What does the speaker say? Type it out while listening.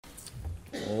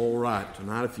All right,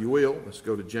 tonight, if you will, let's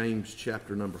go to James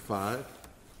chapter number 5.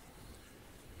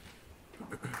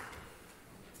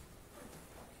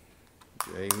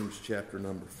 James chapter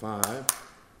number 5.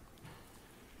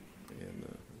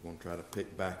 And we're going to try to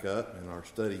pick back up in our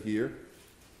study here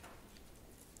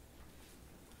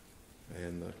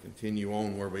and continue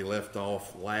on where we left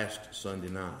off last Sunday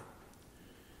night.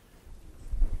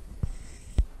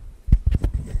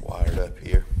 Get wired up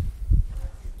here.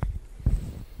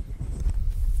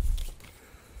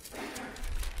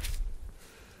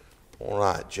 All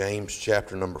right, James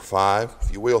chapter number 5.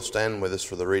 If you will, stand with us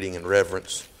for the reading and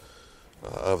reverence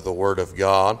of the Word of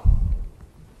God.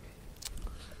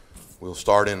 We'll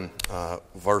start in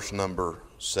verse number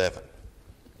 7.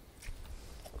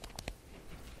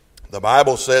 The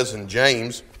Bible says in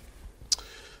James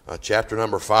chapter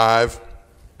number 5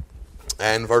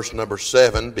 and verse number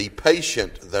 7, "Be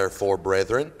patient, therefore,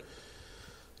 brethren,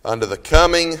 unto the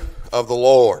coming of the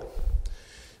Lord.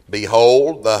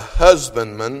 Behold, the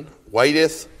husbandman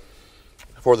waiteth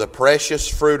for the precious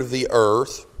fruit of the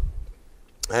earth,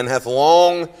 and hath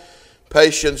long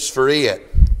patience for it,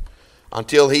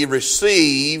 until he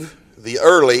receive the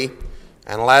early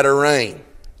and latter rain.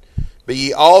 Be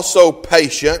ye also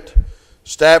patient,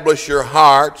 establish your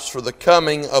hearts, for the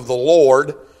coming of the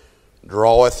Lord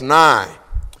draweth nigh.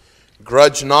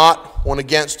 Grudge not one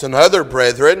against another,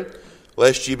 brethren,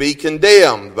 lest ye be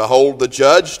condemned. Behold, the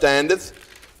judge standeth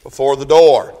before the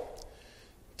door.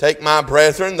 Take my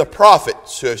brethren, the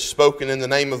prophets who have spoken in the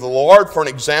name of the Lord, for an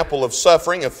example of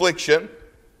suffering, affliction,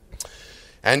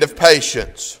 and of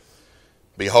patience.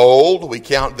 Behold, we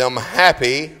count them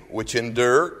happy which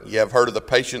endure. Ye have heard of the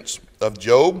patience of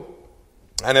Job,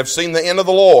 and have seen the end of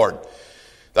the Lord,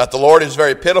 that the Lord is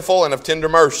very pitiful and of tender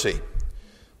mercy.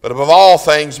 But above all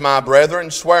things, my brethren,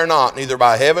 swear not, neither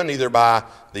by heaven, neither by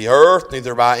the earth,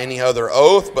 neither by any other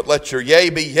oath, but let your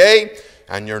yea be yea,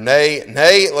 and your nay,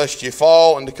 nay, lest ye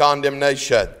fall into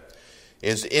condemnation.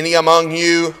 Is any among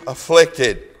you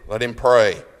afflicted? Let him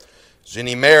pray. Is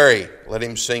any merry? Let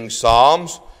him sing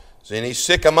psalms. Is any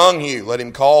sick among you? Let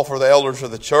him call for the elders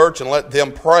of the church, and let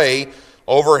them pray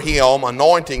over him,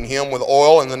 anointing him with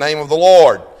oil in the name of the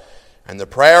Lord. And the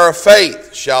prayer of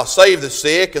faith shall save the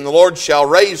sick, and the Lord shall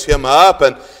raise him up.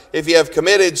 And if ye have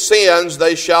committed sins,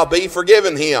 they shall be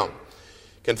forgiven him.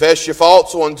 Confess your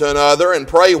faults one to another, and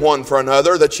pray one for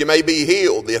another, that ye may be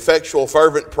healed. The effectual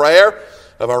fervent prayer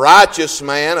of a righteous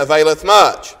man availeth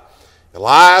much.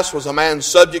 Elias was a man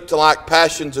subject to like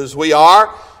passions as we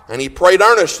are, and he prayed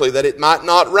earnestly that it might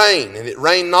not rain. And it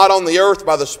rained not on the earth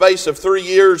by the space of 3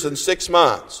 years and 6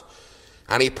 months.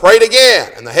 And he prayed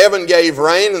again, and the heaven gave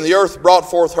rain, and the earth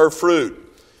brought forth her fruit.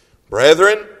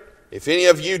 Brethren, if any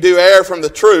of you do err from the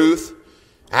truth,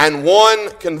 and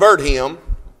one convert him,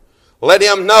 let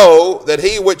him know that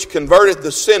he which converteth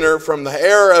the sinner from the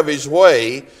error of his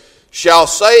way shall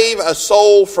save a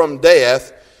soul from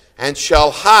death, and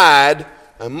shall hide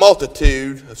a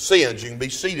multitude of sins." You can be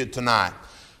seated tonight.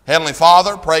 Heavenly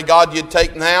Father, pray God you'd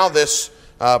take now these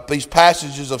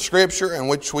passages of Scripture in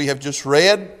which we have just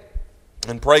read,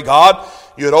 and pray God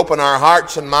you would open our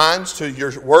hearts and minds to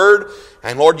your Word,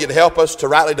 and Lord, you'd help us to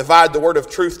rightly divide the Word of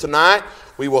truth tonight.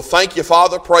 We will thank you,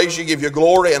 Father, praise you, give you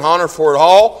glory and honor for it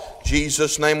all. In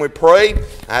Jesus' name we pray.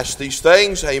 Ask these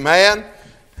things. Amen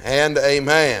and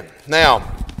amen. Now,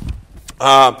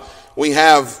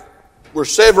 we're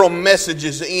several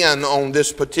messages in on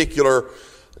this particular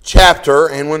chapter,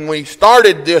 and when we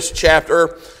started this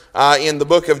chapter in the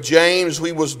book of James,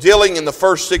 we was dealing in the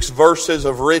first 6 verses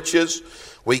of riches.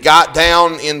 We got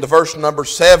down into verse number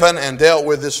 7 and dealt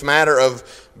with this matter of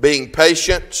being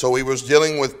patient. So we was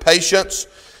dealing with patience.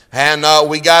 And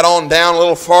we got on down a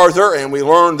little farther, and we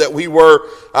learned that we were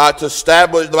to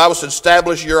establish, the Bible said,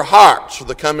 establish your hearts, for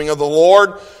the coming of the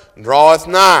Lord draweth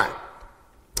nigh.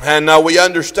 And we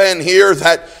understand here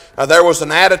that there was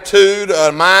an attitude, a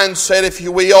mindset, if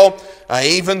you will,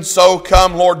 even so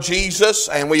come Lord Jesus.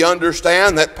 And we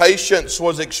understand that patience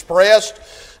was expressed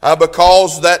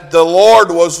because that the Lord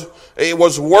was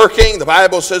working. The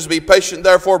Bible says, "Be patient,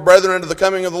 therefore, brethren, unto the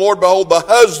coming of the Lord. Behold, the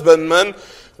husbandman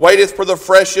waiteth for the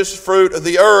freshest fruit of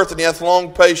the earth, and he hath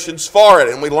long patience for it."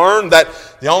 And we learned that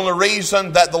the only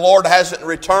reason that the Lord hasn't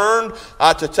returned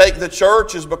to take the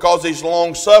church is because He's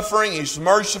long-suffering, He's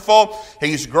merciful,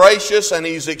 He's gracious, and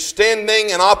He's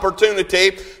extending an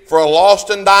opportunity for a lost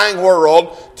and dying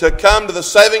world to come to the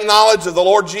saving knowledge of the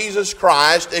Lord Jesus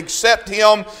Christ, accept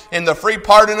Him in the free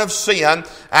pardon of sin,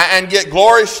 and get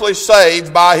gloriously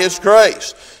saved by His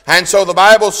grace. And so the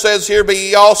Bible says here, "Be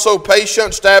ye also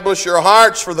patient, establish your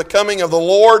hearts, for the coming of the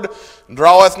Lord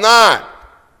draweth nigh."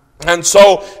 And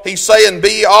so he's saying,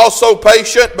 be also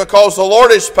patient because the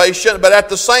Lord is patient, but at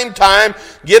the same time,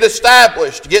 get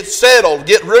established, get settled,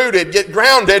 get rooted, get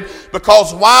grounded,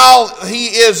 because while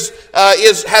he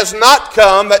has not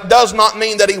come, that does not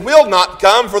mean that he will not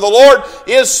come, for the Lord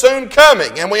is soon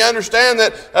coming. And we understand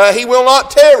that he will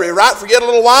not tarry, right? Forget a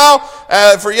little while,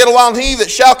 and he that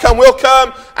shall come will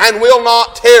come and will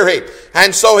not tarry.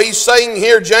 And so he's saying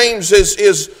here, James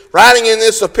is writing in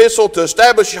this epistle to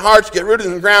establish your hearts, get rooted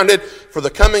and grounded, for the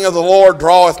coming of the Lord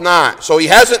draweth nigh. So he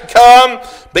hasn't come,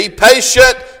 be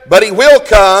patient, but he will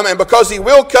come, and because he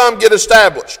will come, get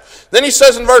established. Then he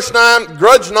says in verse 9,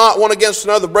 grudge not one against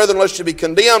another, brethren, lest you be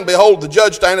condemned. Behold, the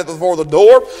judge standeth before the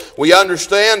door. We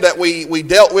understand that we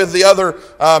dealt with the other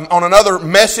on another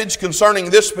message concerning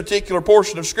this particular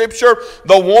portion of Scripture,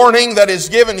 the warning that is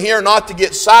given here not to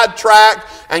get sidetracked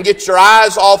and get your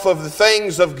eyes off of the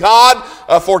things of God.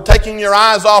 For taking your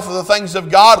eyes off of the things of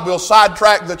God will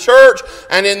sidetrack the church.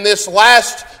 And in these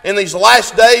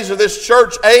last days of this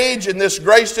church age, in this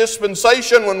grace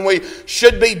dispensation, when we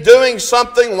should be doing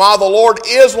something while the Lord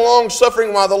is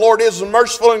long-suffering, while the Lord is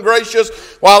merciful and gracious,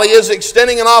 while He is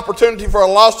extending an opportunity for a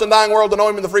lost and dying world to know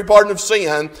Him in the free pardon of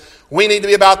sin, we need to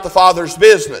be about the Father's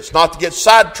business, not to get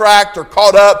sidetracked or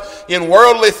caught up in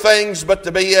worldly things, but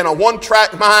to be in a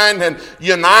one-track mind and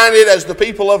united as the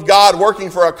people of God,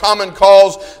 working for a common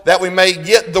cause that we may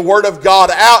get the Word of God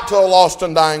out to a lost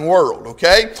and dying world,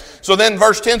 okay? So then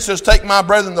verse 10 says, take my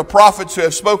brethren the prophets who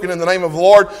have spoken in the name of the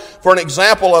Lord for an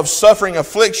example of suffering,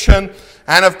 affliction,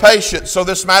 and of patience. So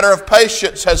this matter of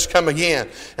patience has come again.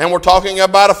 And we're talking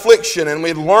about affliction. And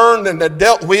we learned and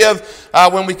dealt with,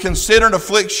 when we considered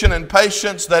affliction and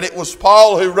patience, that it was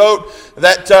Paul who wrote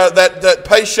that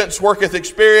patience worketh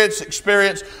experience,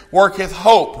 experience worketh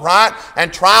hope, right?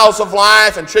 And trials of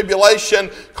life and tribulation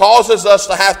causes us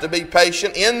to have to be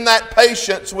patient. In that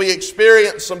patience, we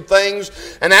experience some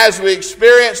things. And as we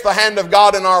experience the hand of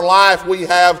God in our life, we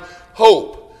have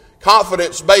hope.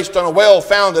 Confidence based on a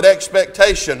well-founded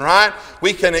expectation, right?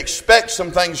 We can expect some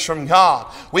things from God.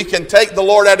 We can take the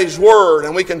Lord at His word,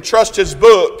 and we can trust His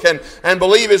book and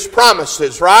believe His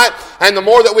promises, right? And the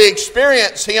more that we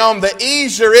experience Him, the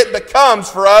easier it becomes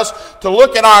for us to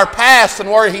look at our past and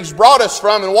where He's brought us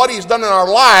from and what He's done in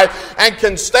our life, and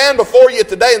can stand before you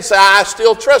today and say, I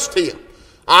still trust Him.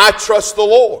 I trust the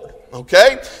Lord.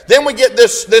 Okay? Then we get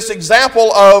this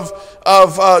example of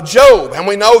Job. And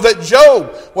we know that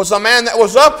Job was a man that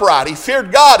was upright. He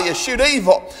feared God. He eschewed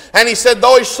evil. And he said,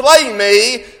 though He slay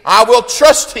me, I will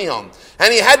trust Him.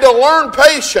 And he had to learn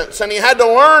patience, and he had to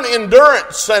learn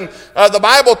endurance. And the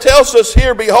Bible tells us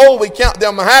here, behold, we count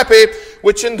them happy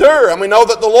which endure. And we know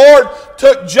that the Lord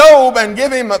took Job and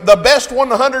gave him the best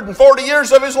 140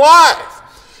 years of his life.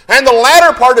 And the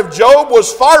latter part of Job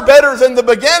was far better than the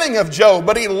beginning of Job.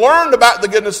 But he learned about the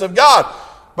goodness of God.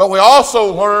 But we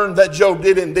also learned that Job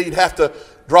did indeed have to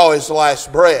draw his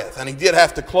last breath. And he did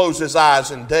have to close his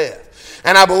eyes in death.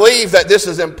 And I believe that this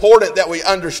is important that we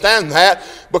understand that,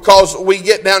 because we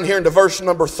get down here into verse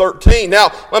number 13. Now,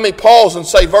 let me pause and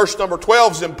say verse number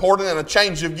 12 is important, and a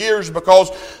change of gears, because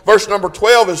verse number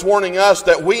 12 is warning us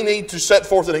that we need to set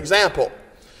forth an example.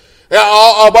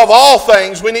 Now, above all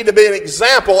things, we need to be an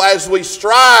example as we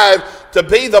strive to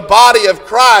be the body of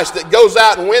Christ that goes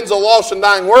out and wins a lost and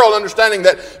dying world, understanding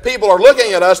that people are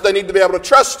looking at us, they need to be able to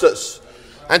trust us.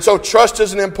 And so trust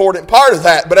is an important part of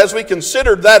that. But as we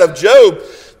considered that of Job,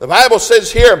 the Bible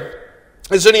says here,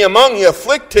 is any among you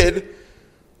afflicted?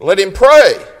 Let him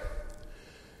pray.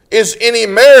 Is any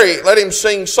merry? Let him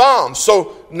sing psalms.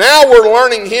 So now we're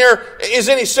learning here, is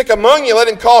any sick among you? Let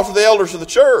him call for the elders of the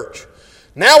church.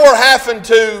 Now we're having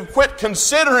to quit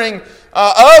considering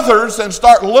others and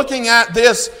start looking at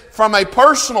this from a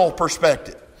personal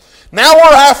perspective. Now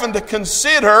we're having to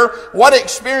consider what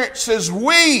experiences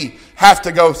we have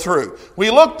to go through. We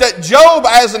looked at Job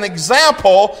as an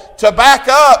example to back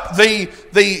up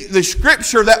the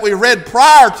scripture that we read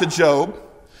prior to Job.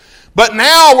 But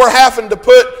now we're having to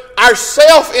put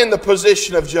ourselves in the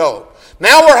position of Job.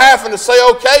 Now we're having to say,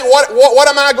 okay, what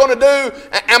am I going to do?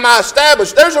 Am I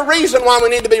established? There's a reason why we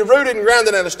need to be rooted and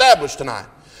grounded and established tonight.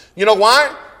 You know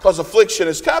why? Because affliction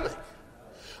is coming.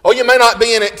 Oh, you may not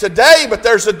be in it today, but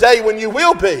there's a day when you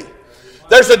will be.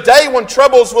 There's a day when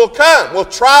troubles will come. Well,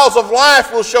 trials of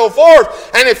life will show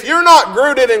forth. And if you're not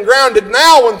rooted and grounded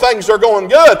now when things are going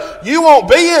good, you won't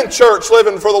be in church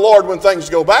living for the Lord when things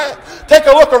go bad. Take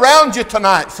a look around you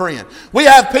tonight, friend. We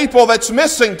have people that's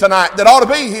missing tonight that ought to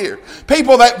be here.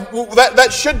 People that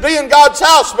should be in God's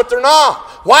house, but they're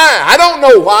not. Why? I don't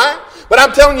know why. But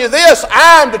I'm telling you this,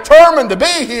 I'm determined to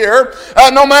be here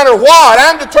no matter what.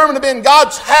 I'm determined to be in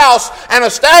God's house and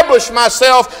establish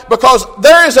myself, because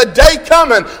there is a day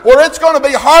coming where it's going to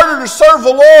be harder to serve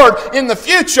the Lord in the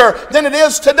future than it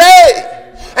is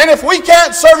today. And if we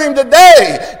can't serve Him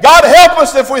today, God help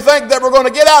us if we think that we're going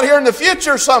to get out here in the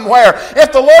future somewhere.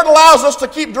 If the Lord allows us to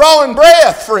keep drawing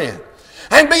breath, friend,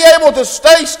 and be able to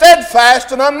stay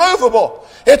steadfast and unmovable,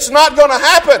 it's not going to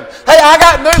happen. Hey, I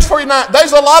got news for you tonight.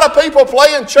 There's a lot of people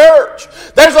playing church.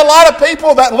 There's a lot of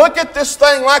people that look at this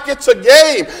thing like it's a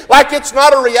game, like it's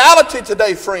not a reality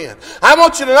today, friend. I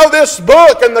want you to know this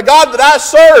book and the God that I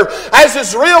serve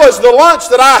as real as the lunch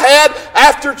that I had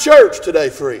after church today,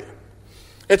 friend.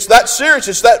 It's that serious.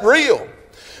 It's that real.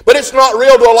 But it's not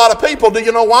real to a lot of people. Do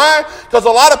you know why? Because a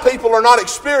lot of people are not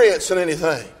experiencing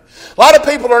anything. A lot of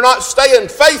people are not staying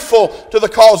faithful to the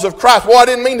cause of Christ. Well, I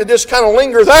didn't mean to just kind of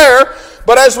linger there.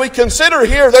 But as we consider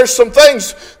here, there's some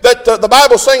things that the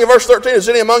Bible's saying in verse 13. Is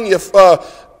any among you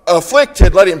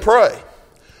afflicted? Let him pray.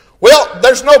 Well,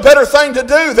 there's no better thing to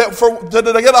do than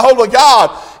to get a hold of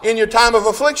God in your time of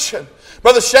affliction.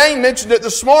 Brother Shane mentioned it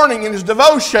this morning in his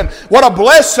devotion. What a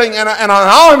blessing and an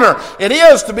honor it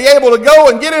is to be able to go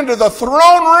and get into the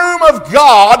throne room of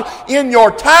God in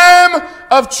your time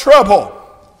of trouble.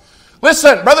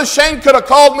 Listen, Brother Shane could have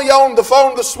called me on the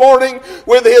phone this morning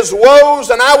with his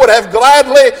woes, and I would have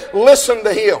gladly listened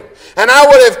to him. And I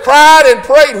would have cried and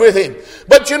prayed with him.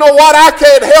 But you know what? I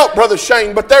can't help Brother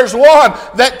Shane, but there's one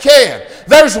that can.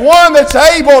 There's one that's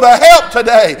able to help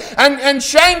today. And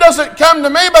Shane doesn't come to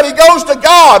me, but he goes to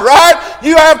God, right?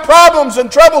 You have problems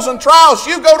and troubles and trials,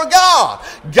 you go to God.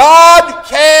 God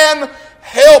can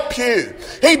help you.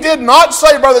 He did not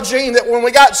say, Brother Gene, that when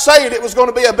we got saved it was going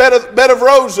to be a bed of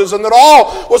roses and that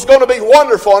all was going to be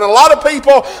wonderful. And a lot of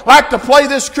people like to play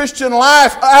this Christian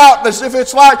life out as if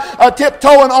it's like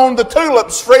tiptoeing on the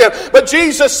tulips, friend. But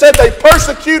Jesus said they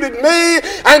persecuted me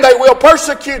and they will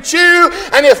persecute you.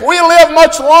 And if we live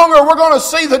much longer, we're going to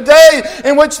see the day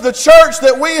in which the church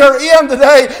that we are in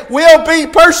today will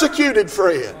be persecuted,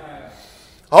 friend.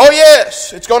 Oh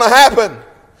yes, it's going to happen.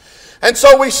 And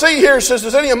so we see here, it says,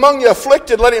 is any among you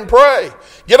afflicted? Let him pray.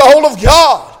 Get a hold of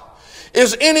God.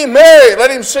 Is any merry?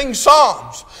 Let him sing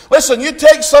psalms. Listen, you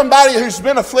take somebody who's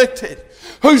been afflicted,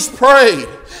 who's prayed,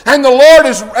 and the Lord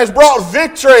has brought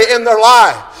victory in their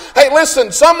life. Hey,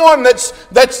 listen, someone that's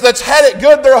had it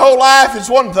good their whole life is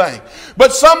one thing.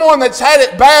 But someone that's had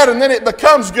it bad and then it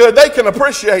becomes good, they can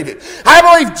appreciate it. I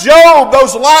believe Job,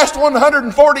 those last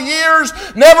 140 years,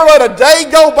 never let a day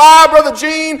go by, Brother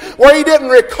Gene, where he didn't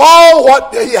recall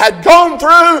what he had gone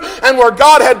through and where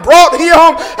God had brought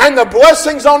him and the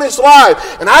blessings on his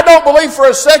life. And I don't believe for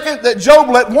a second that Job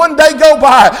let one day go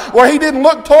by where he didn't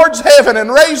look towards heaven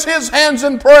and raise his hands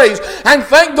in praise and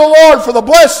thank the Lord for the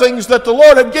blessings that the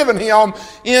Lord had given him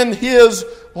in his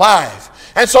life.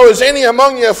 And so, is any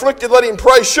among you afflicted? Let him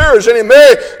pray. Sure. Is any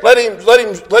merry?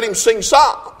 Let him sing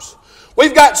psalms.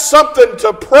 We've got something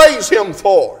to praise Him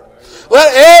for.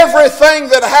 Let everything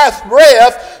that hath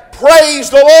breath praise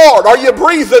the Lord. Are you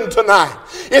breathing tonight?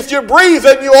 If you're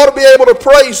breathing, you ought to be able to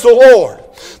praise the Lord.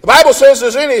 The Bible says,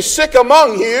 is any sick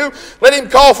among you? Let him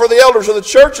call for the elders of the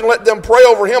church and let them pray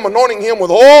over him, anointing him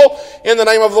with oil in the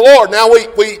name of the Lord. Now,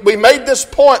 we made this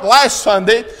point last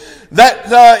Sunday,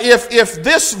 that if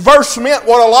this verse meant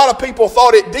what a lot of people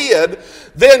thought it did,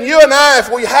 then you and I, if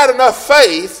we had enough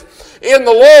faith in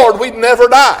the Lord, we'd never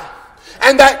die.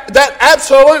 And that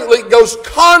absolutely goes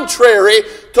contrary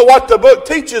to what the book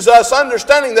teaches us,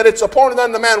 understanding that it's appointed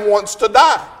unto man once to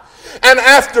die. And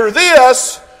after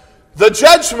this, the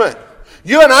judgment.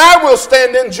 You and I will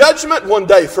stand in judgment one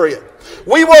day, friend.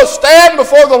 We will stand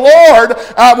before the Lord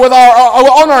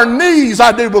on our knees,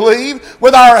 I do believe,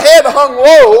 with our head hung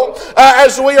low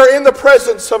as we are in the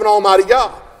presence of an almighty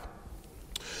God.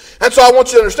 And so I want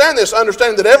you to understand this,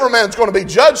 understanding that every man's going to be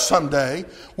judged someday.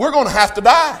 We're going to have to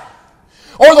die.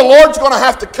 Or the Lord's going to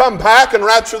have to come back and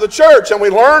rapture the church. And we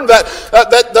learned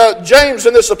that James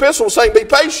in this epistle was saying, be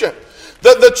patient.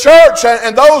 The church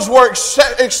and those were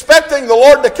expecting the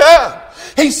Lord to come.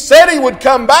 He said He would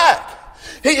come back.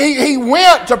 He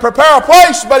went to prepare a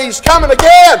place, but He's coming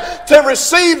again to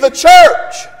receive the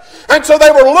church. And so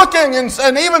they were looking,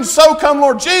 and even so come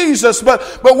Lord Jesus.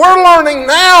 But we're learning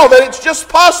now that it's just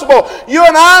possible you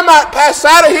and I might pass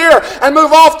out of here and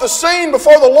move off the scene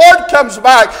before the Lord comes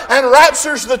back and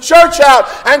raptures the church out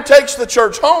and takes the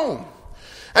church home.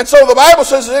 And so the Bible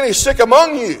says, is any sick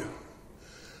among you?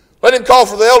 Let him call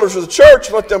for the elders of the church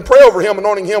and let them pray over him,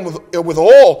 anointing him with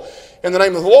oil in the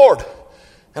name of the Lord.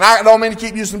 And I don't mean to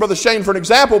keep using Brother Shane for an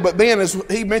example, but being as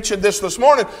he mentioned this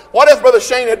morning, what if Brother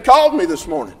Shane had called me this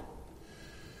morning?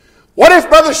 What if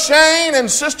Brother Shane and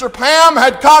Sister Pam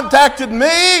had contacted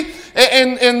me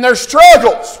in their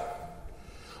struggles?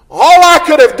 All I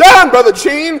could have done, Brother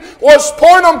Gene, was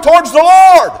point them towards the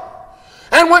Lord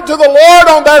and went to the Lord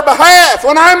on their behalf.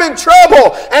 When I'm in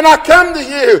trouble and I come to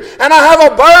you and I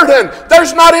have a burden,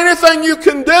 there's not anything you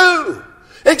can do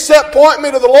except point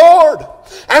me to the Lord.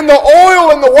 And the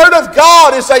oil in the Word of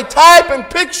God is a type and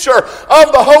picture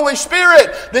of the Holy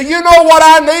Spirit. Do you know what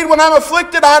I need when I'm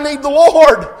afflicted? I need the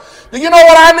Lord. Do you know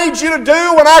what I need you to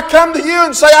do when I come to you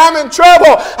and say, I'm in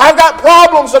trouble, I've got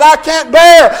problems that I can't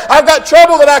bear, I've got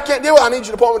trouble that I can't deal with? I need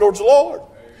you to point me towards the Lord.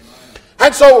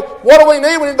 And so, what do we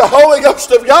need? We need the Holy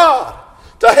Ghost of God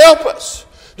to help us.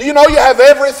 Do you know you have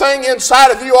everything inside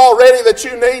of you already that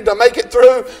you need to make it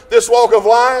through this walk of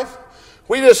life?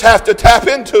 We just have to tap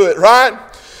into it, right?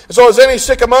 And so, is any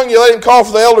sick among you, let him call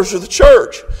for the elders of the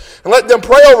church, and let them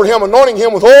pray over him, anointing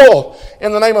him with oil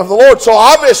in the name of the Lord. So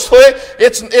obviously,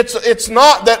 it's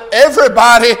not that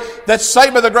everybody that's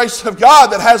saved by the grace of God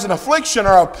that has an affliction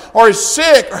or is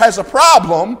sick or has a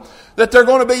problem, that they're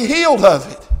going to be healed of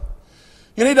it.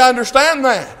 You need to understand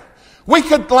that. We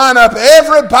could line up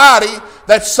everybody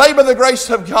that's saved by the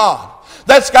grace of God,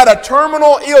 that's got a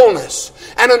terminal illness,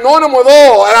 and anoint them with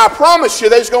oil. And I promise you,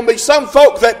 there's going to be some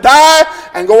folk that die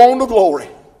and go on to glory.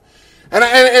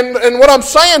 And what I'm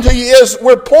saying to you is,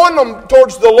 we're pointing them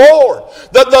towards the Lord.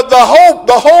 The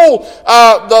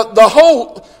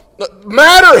whole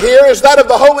matter here is that of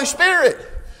the Holy Spirit,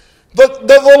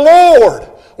 the Lord.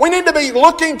 We need to be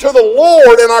looking to the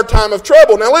Lord in our time of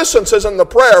trouble. Now listen, it says, in the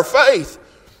prayer of faith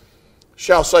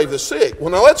shall save the sick. Well,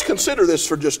 now let's consider this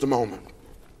for just a moment.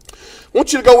 I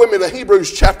want you to go with me to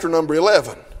Hebrews chapter number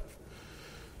 11.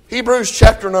 Hebrews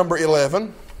chapter number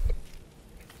 11.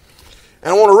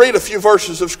 And I want to read a few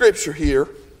verses of Scripture here.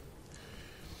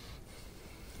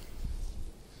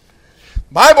 The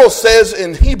Bible says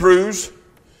in Hebrews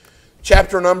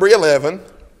chapter number 11,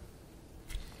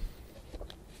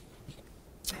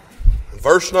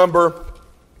 verse number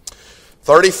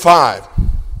 35.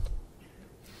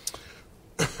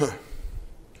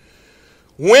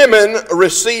 Women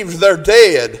received their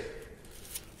dead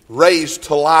raised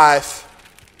to life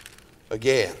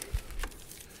again.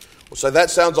 So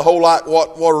that sounds a whole lot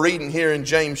what we're reading here in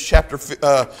James chapter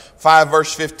 5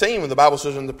 verse 15, when the Bible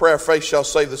says, in the prayer of faith shall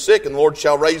save the sick, and the Lord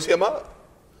shall raise him up.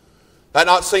 That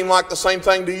not seem like the same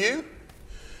thing to you?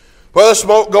 Well, let's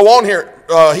go on here.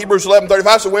 Hebrews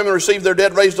 11:35 says, women received their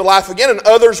dead raised to life again, and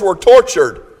others were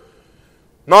tortured,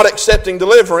 not accepting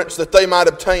deliverance, that they might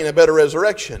obtain a better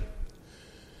resurrection.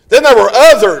 Then there were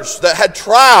others that had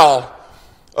trial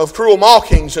of cruel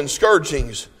mockings and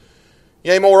scourgings,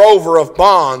 yea, moreover, of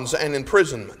bonds and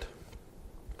imprisonment.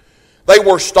 They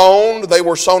were stoned, they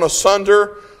were sawn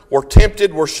asunder, were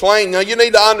tempted, were slain. Now you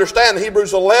need to understand,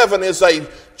 Hebrews 11 is a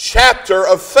chapter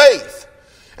of faith.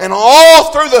 And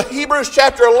all through the Hebrews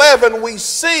chapter 11, we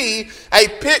see a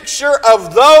picture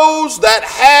of those that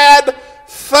had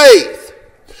faith.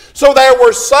 So there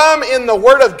were some in the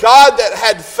Word of God that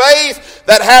had faith,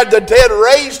 that had the dead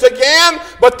raised again,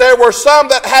 but there were some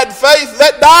that had faith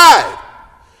that died.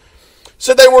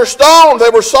 So they were stoned, they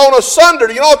were sawn asunder.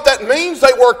 Do you know what that means?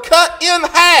 They were cut in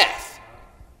half.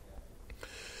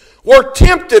 Were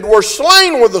tempted, were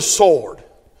slain with the sword.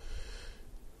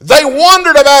 They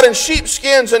wandered about in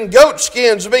sheepskins and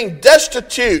goatskins, being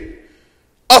destitute,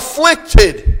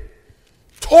 afflicted,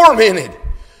 tormented.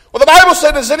 Well, the Bible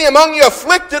said, is any among you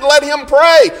afflicted? Let him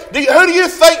pray. Who do you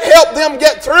think helped them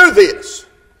get through this?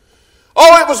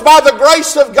 Oh, it was by the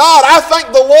grace of God. I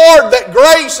thank the Lord that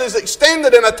grace is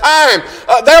extended in a time.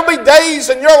 There'll be days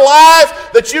in your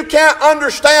life that you can't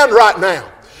understand right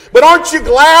now. But aren't you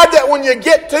glad that when you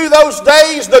get to those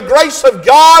days, the grace of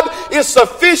God is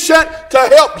sufficient to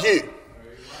help you?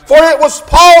 For it was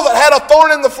Paul that had a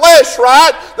thorn in the flesh,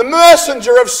 right? The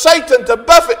messenger of Satan to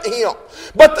buffet him.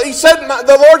 But he said,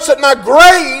 the Lord said, my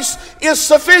grace is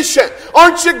sufficient.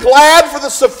 Aren't you glad for the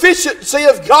sufficiency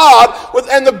of God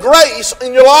and the grace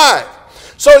in your life?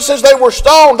 So it says they were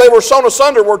stoned, they were sawn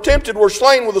asunder, were tempted, were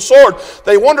slain with the sword.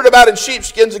 They wandered about in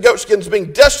sheepskins and goatskins,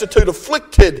 being destitute,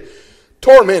 afflicted,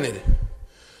 tormented,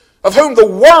 of whom the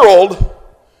world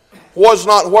was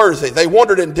not worthy. They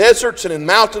wandered in deserts and in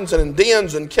mountains and in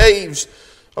dens and caves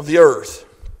of the earth.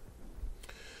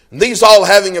 And these all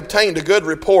having obtained a good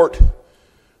report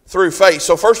through faith.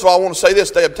 So first of all, I want to say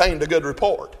this, they obtained a good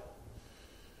report.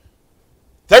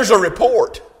 There's a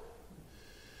report.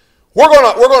 We're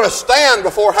going to stand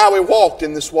before how we walked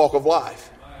in this walk of life.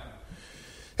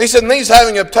 He said, and these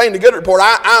having obtained a good report,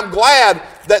 I'm glad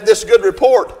that this good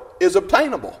report is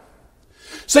obtainable.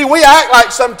 See, we act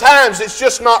like sometimes it's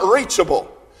just not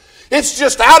reachable. It's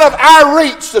just out of our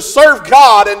reach to serve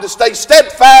God and to stay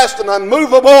steadfast and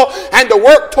unmovable and to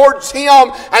work towards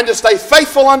Him and to stay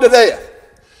faithful unto death.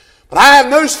 But I have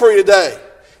news for you today.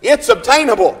 It's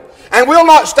obtainable. And we'll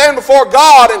not stand before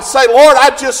God and say, Lord,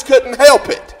 I just couldn't help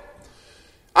it.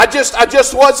 I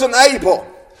just wasn't able.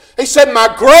 He said,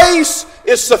 my grace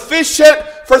is sufficient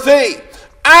for thee.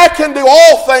 I can do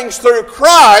all things through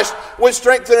Christ which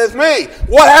strengtheneth me.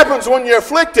 What happens when you're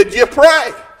afflicted? You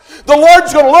pray. The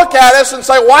Lord's going to look at us and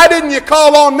say, why didn't you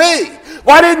call on me?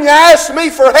 Why didn't you ask me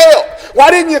for help?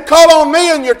 Why didn't you call on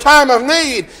me in your time of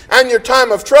need and your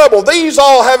time of trouble? These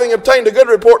all, having obtained a good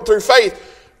report through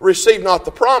faith, receive not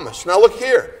the promise. Now look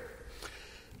here.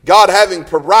 God having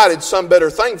provided some better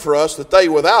thing for us, that they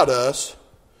without us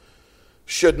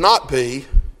should not be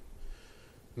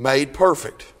made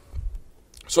perfect.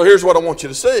 So here's what I want you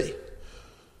to see.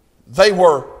 They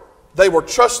were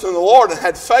trusting the Lord and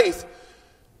had faith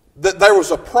that there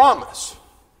was a promise.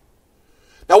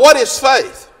 Now what is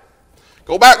faith?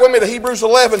 Go back with me to Hebrews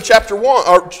 11, chapter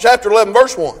 11,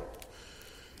 verse 1.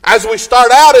 As we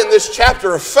start out in this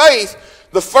chapter of faith,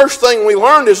 the first thing we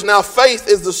learned is now faith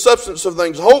is the substance of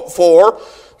things hoped for,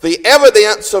 the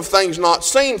evidence of things not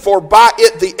seen, for by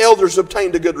it the elders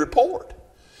obtained a good report.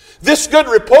 This good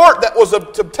report that was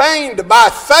obtained by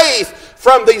faith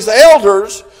from these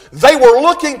elders, they were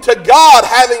looking to God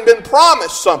having been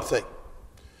promised something.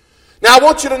 Now I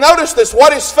want you to notice this.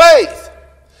 What is faith?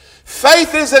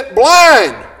 Faith isn't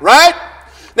blind, right?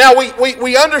 Now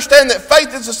we understand that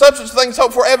faith is the substance of things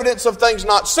hoped for, evidence of things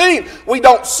not seen. We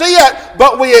don't see it,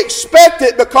 but we expect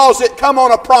it because it come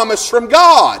on a promise from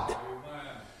God.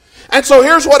 And so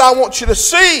here's what I want you to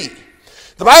see.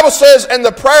 The Bible says, and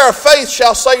the prayer of faith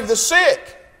shall save the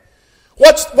sick.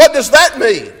 What does that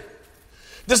mean?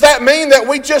 Does that mean that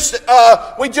we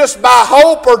just by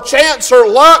hope or chance or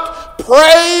luck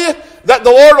pray that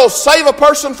the Lord will save a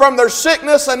person from their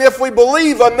sickness, and if we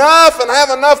believe enough and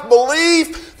have enough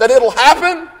belief that it'll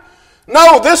happen?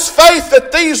 No, this faith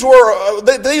that these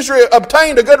were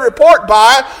obtained a good report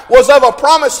by was of a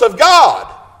promise of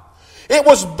God. It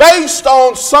was based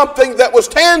on something that was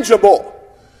tangible.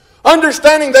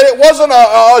 Understanding that it wasn't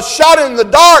a shot in the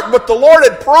dark, but the Lord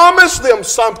had promised them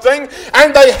something,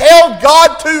 and they held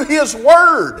God to His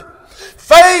word.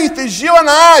 Faith is you and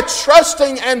I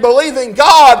trusting and believing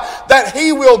God that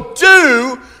He will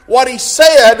do what He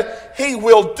said He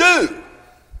will do.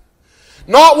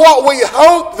 Not what we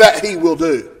hope that He will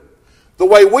do, the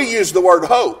way we use the word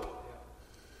hope.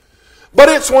 But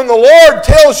it's when the Lord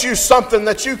tells you something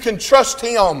that you can trust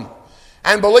Him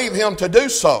and believe Him to do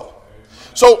so.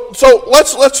 So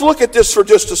let's look at this for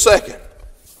just a second.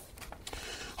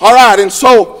 All right, and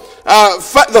so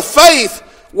the faith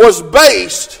was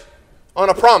based on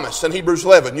a promise in Hebrews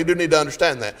 11. You do need to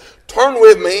understand that. Turn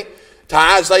with me to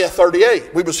Isaiah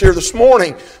 38. We was here this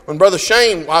morning when Brother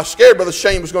Shane, I was scared Brother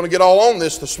Shane was going to get all on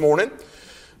this morning.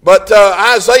 But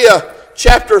Isaiah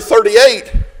chapter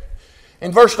 38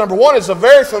 in verse number 1 is a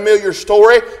very familiar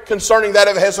story concerning that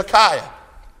of Hezekiah.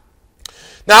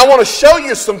 Now I want to show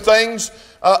you some things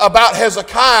about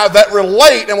Hezekiah that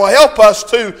relate and will help us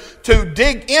to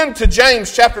dig into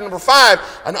James chapter number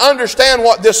 5 and understand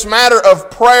what this matter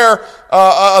of prayer,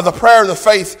 the prayer of the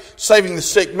faith saving the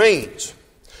sick means.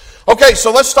 Okay,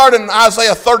 so let's start in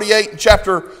Isaiah 38,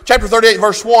 chapter 38,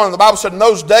 verse 1. The Bible said, in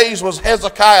those days was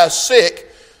Hezekiah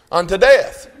sick unto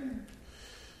death.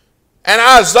 And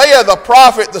Isaiah the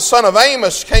prophet, the son of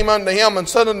Amos, came unto him and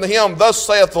said unto him, thus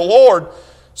saith the Lord,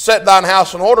 set thine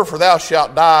house in order, for thou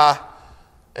shalt die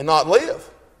and not live.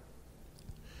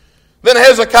 Then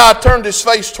Hezekiah turned his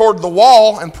face toward the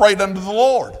wall and prayed unto the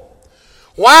Lord.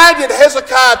 Why did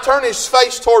Hezekiah turn his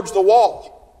face towards the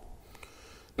wall?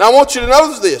 Now I want you to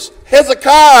notice this.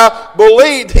 Hezekiah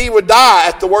believed he would die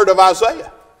at the word of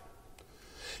Isaiah.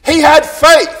 He had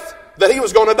faith that he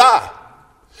was going to die.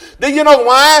 Do you know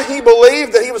why he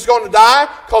believed that he was going to die?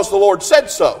 Because the Lord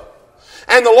said so.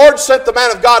 And the Lord sent the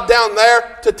man of God down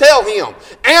there to tell him.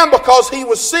 And because he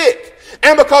was sick.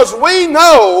 And because we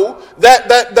know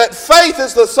that faith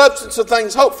is the substance of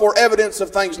things hoped for, evidence of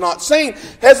things not seen.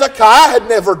 Hezekiah had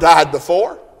never died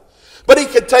before. But he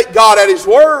could take God at His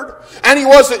word. And he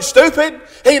wasn't stupid.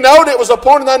 He knowed it was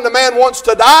appointed unto man once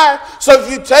to die. So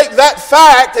if you take that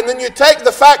fact, and then you take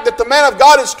the fact that the man of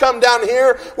God has come down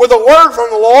here with a word from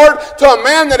the Lord to a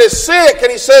man that is sick,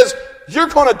 and he says, you're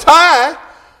going to die.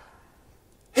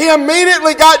 He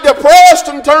immediately got depressed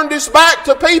and turned his back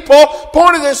to people,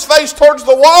 pointed his face towards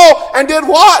the wall, and did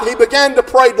what? He began to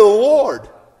pray to the Lord.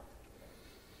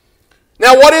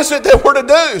 Now what is it that we're to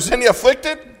do? Is any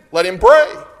afflicted? Let him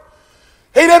pray.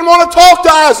 He didn't want to talk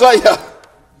to Isaiah.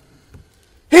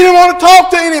 He didn't want to talk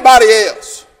to anybody. anybody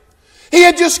else. He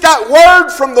had just got word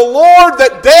from the Lord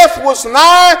that death was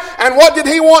nigh, and what did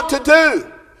he want to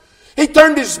do? He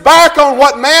turned his back on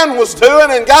what man was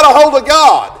doing and got a hold of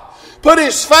God. Put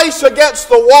his face against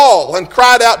the wall and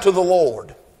cried out to the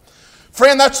Lord.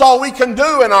 Friend, that's all we can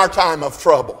do in our time of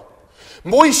trouble.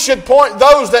 We should point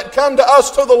those that come to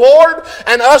us to the Lord,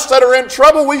 and us that are in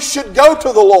trouble, we should go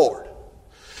to the Lord.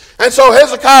 And so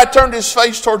Hezekiah turned his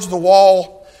face towards the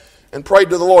wall and prayed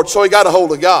to the Lord. So he got a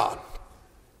hold of God.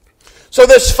 So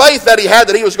this faith that he had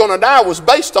that he was going to die was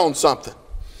based on something.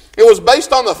 It was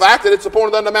based on the fact that it's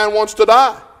appointed that a man wants to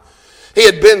die. He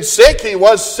had been sick. He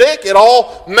was sick. It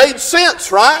all made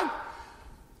sense, right?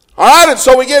 All right, and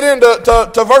so we get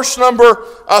into verse number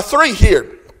 3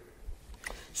 here.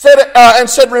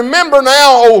 Said, remember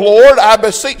now, O Lord, I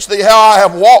beseech thee, how I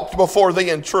have walked before thee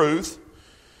in truth,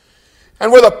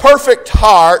 and with a perfect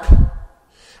heart,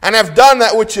 and have done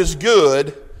that which is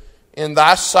good in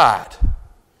thy sight.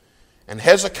 And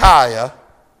Hezekiah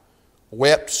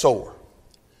wept sore.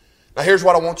 Now here's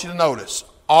what I want you to notice.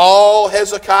 All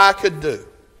Hezekiah could do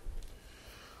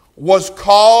was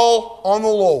call on the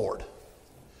Lord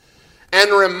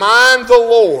and remind the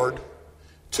Lord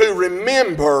to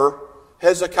remember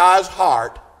Hezekiah's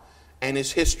heart and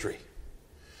his history.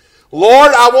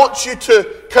 Lord, I want you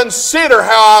to consider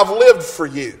how I've lived for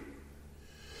you.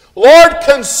 Lord,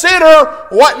 consider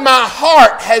what my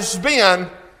heart has been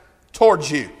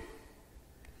towards you.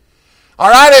 All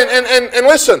right, and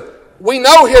listen, we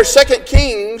know here 2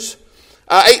 Kings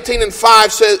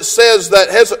 18:5 says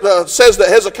that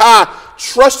Hezekiah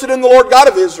trusted in the Lord God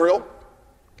of Israel,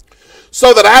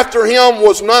 so that after him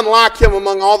was none like him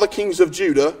among all the kings of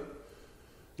Judah,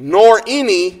 nor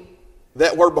any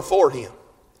that were before him.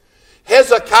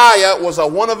 Hezekiah was a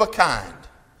one of a kind.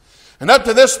 And up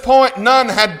to this point, none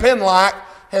had been like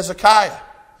Hezekiah.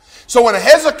 So when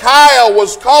Hezekiah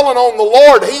was calling on the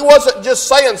Lord, he wasn't just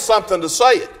saying something to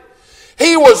say it.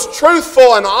 He was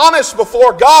truthful and honest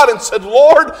before God and said,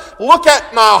 Lord, look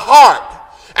at my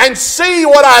heart and see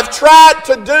what I've tried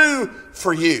to do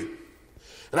for you.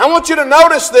 And I want you to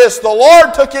notice this. The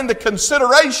Lord took into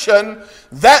consideration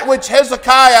that which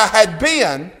Hezekiah had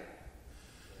been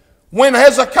when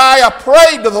Hezekiah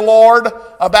prayed to the Lord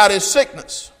about his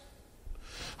sickness.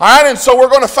 All right, and so we're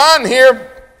going to find here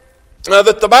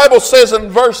that the Bible says in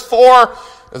verse 4,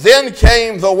 then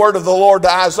came the word of the Lord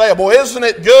to Isaiah. Boy, isn't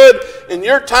it good in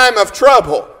your time of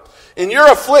trouble, in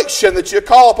your affliction, that you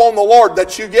call upon the Lord,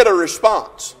 that you get a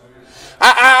response.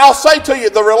 I'll say to you,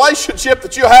 the relationship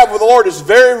that you have with the Lord is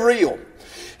very real.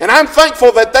 And I'm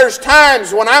thankful that there's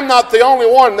times when I'm not the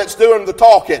only one that's doing the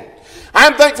talking.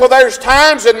 I'm thankful there's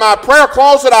times in my prayer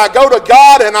closet I go to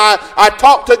God and I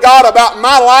talk to God about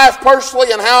my life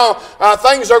personally and how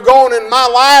things are going in my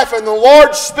life, and the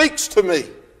Lord speaks to me.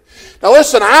 Now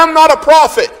listen, I'm not a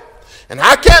prophet, and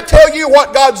I can't tell you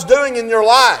what God's doing in your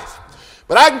life.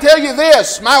 But I can tell you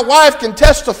this, my wife can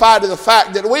testify to the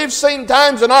fact that we've seen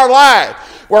times in our life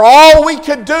where all we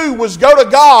could do was go to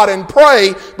God and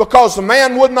pray because the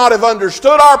man would not have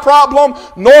understood our problem,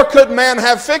 nor could man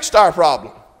have fixed our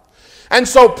problem. And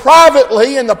so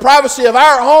privately, in the privacy of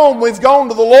our home, we've gone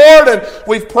to the Lord and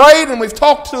we've prayed and we've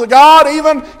talked to God,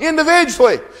 even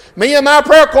individually. Me in my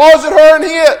prayer closet, her in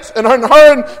his, and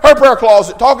her in her prayer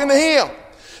closet, talking to Him.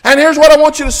 And here's what I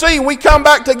want you to see. We come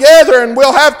back together and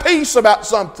we'll have peace about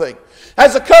something.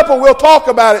 As a couple, we'll talk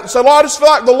about it and say, Lord, I just feel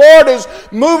like the Lord is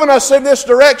moving us in this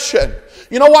direction.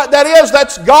 You know what that is?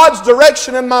 That's God's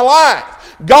direction in my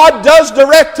life. God does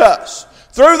direct us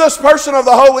through this person of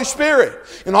the Holy Spirit.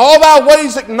 In all thy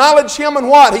ways acknowledge Him, and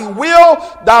what? He will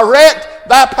direct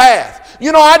thy path.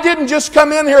 You know, I didn't just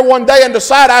come in here one day and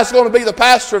decide I was going to be the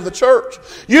pastor of the church.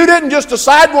 You didn't just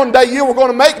decide one day you were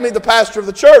going to make me the pastor of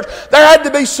the church. There had to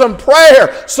be some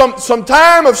prayer, some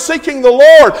time of seeking the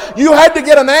Lord. You had to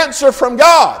get an answer from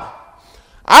God.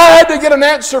 I had to get an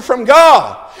answer from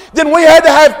God. Then we had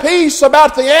to have peace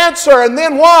about the answer, and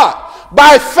then what?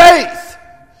 By faith,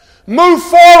 move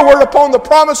forward upon the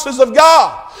promises of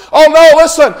God. Oh no,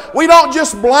 listen, we don't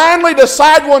just blindly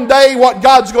decide one day what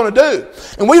God's going to do.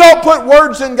 And we don't put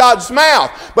words in God's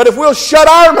mouth. But if we'll shut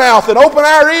our mouth and open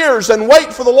our ears and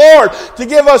wait for the Lord to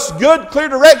give us good, clear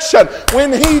direction,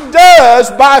 when He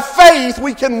does, by faith,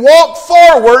 we can walk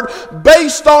forward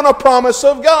based on a promise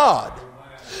of God.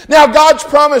 Now, God's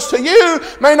promise to you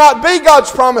may not be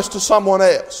God's promise to someone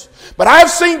else. But I've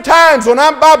seen times when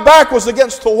my back was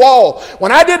against the wall,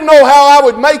 when I didn't know how I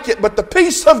would make it, but the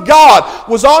peace of God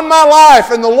was on my life,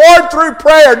 and the Lord through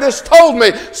prayer just told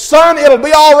me, son, it'll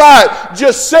be all right.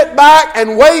 Just sit back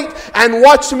and wait and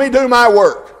watch me do my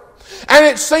work. And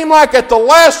it seemed like at the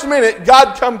last minute,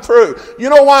 God come through. You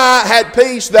know why I had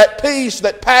peace? That peace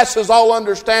that passes all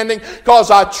understanding,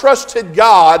 because I trusted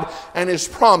God and His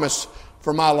promise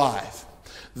for my life.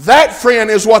 That, friend,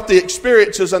 is what the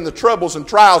experiences and the troubles and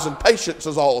trials and patience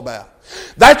is all about.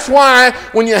 That's why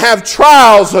when you have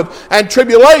trials and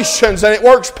tribulations, and it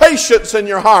works patience in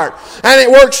your heart, and it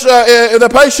works, the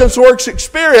patience works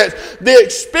experience, the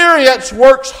experience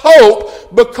works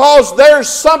hope, because there's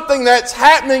something that's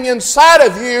happening inside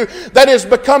of you that is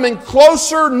becoming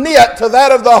closer knit to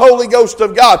that of the Holy Ghost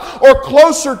of God, or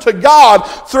closer to God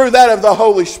through that of the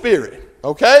Holy Spirit.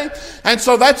 Okay? And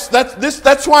so that's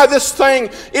why this thing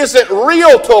isn't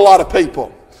real to a lot of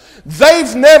people.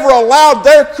 They've never allowed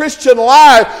their Christian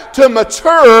life to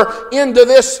mature into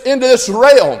this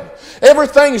realm.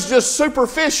 Everything's just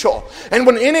superficial. And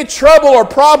when any trouble or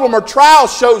problem or trial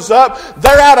shows up,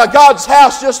 they're out of God's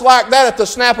house just like that at the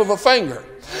snap of a finger.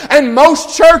 And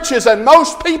most churches and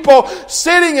most people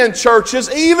sitting in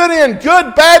churches, even in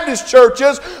good Baptist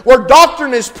churches where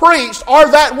doctrine is preached, are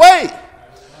that way.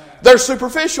 They're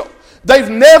superficial.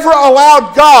 They've never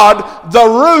allowed God the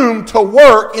room to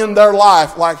work in their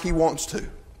life like He wants to.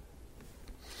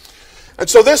 And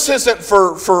so this isn't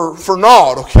for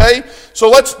naught, okay? So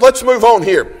let's move on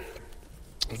here.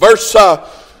 Verse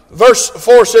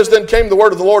 4 says, Then came the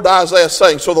word of the Lord to Isaiah,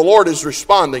 saying, so the Lord is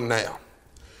responding now.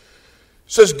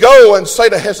 It says, Go and say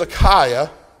to Hezekiah,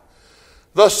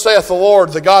 Thus saith the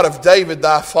Lord, the God of David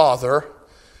thy father,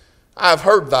 I have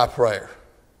heard thy prayer.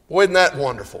 Boy, isn't that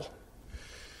wonderful?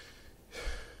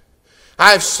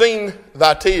 I have seen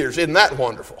thy tears. Isn't that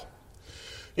wonderful?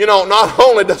 You know, not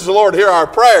only does the Lord hear our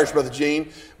prayers, Brother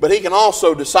Gene, but He can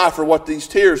also decipher what these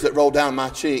tears that roll down my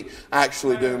cheek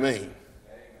actually do mean.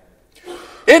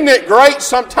 Isn't it great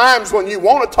sometimes when you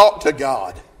want to talk to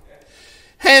God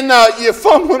and you're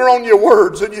fumbling on your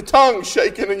words and your tongue's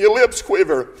shaking and your lips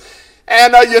quiver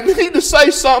and you need to say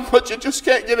something but you just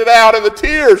can't get it out, and the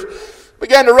tears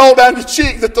began to roll down your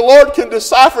cheek, that the Lord can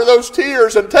decipher those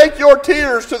tears and take your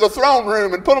tears to the throne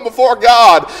room and put them before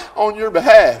God on your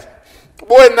behalf.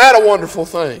 Boy, isn't that a wonderful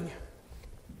thing?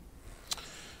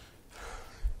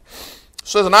 It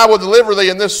says, And I will deliver thee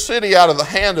in this city out of the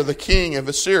hand of the king of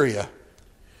Assyria.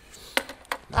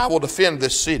 I will defend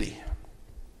this city.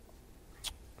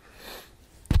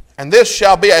 And this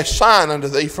shall be a sign unto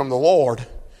thee from the Lord,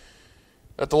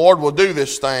 that the Lord will do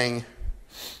this thing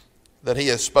that He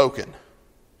has spoken.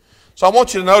 So I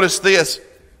want you to notice this.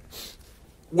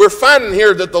 We're finding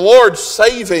here that the Lord's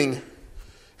saving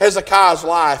Hezekiah's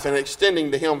life and extending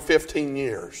to him 15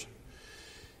 years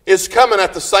is coming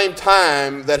at the same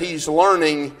time that he's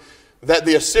learning that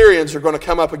the Assyrians are going to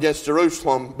come up against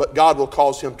Jerusalem, but God will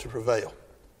cause him to prevail.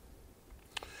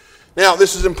 Now,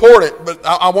 this is important, but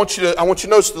I want you to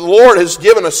notice that the Lord has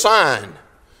given a sign.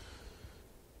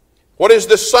 What is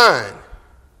this sign?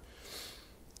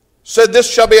 Said,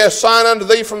 This shall be a sign unto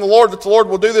thee from the Lord, that the Lord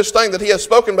will do this thing that He has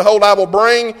spoken. Behold, I will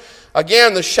bring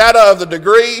again the shadow of the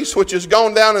degrees, which is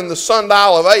gone down in the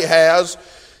sundial of Ahaz,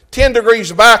 10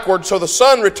 degrees backward, so the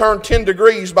sun returned 10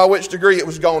 degrees, by which degree it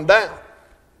was gone down.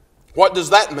 What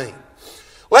does that mean?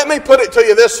 Let me put it to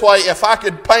you this way, if I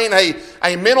could paint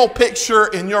a mental picture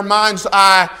in your mind's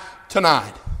eye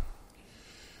tonight.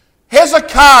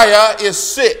 Hezekiah is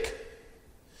sick.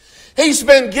 He's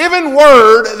been given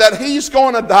word that he's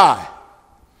going to die.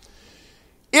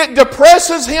 It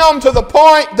depresses him to the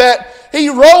point that he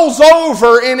rolls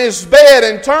over in his bed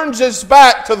and turns his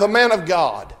back to the man of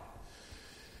God.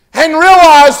 And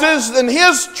realizes in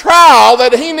his trial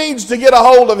that he needs to get a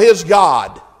hold of his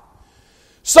God.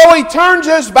 So he turns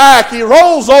his back, he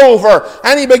rolls over,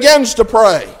 and he begins to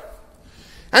pray.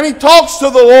 And he talks to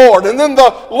the Lord. And then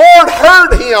the Lord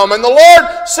heard him. And the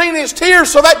Lord seen his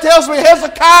tears. So that tells me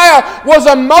Hezekiah was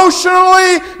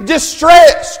emotionally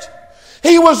distressed.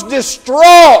 He was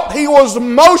distraught. He was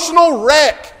emotional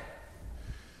wreck.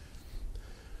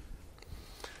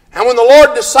 And when the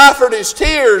Lord deciphered his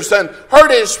tears and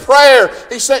heard his prayer,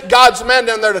 He sent God's man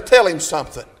down there to tell him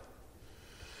something.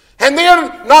 And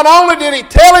then not only did He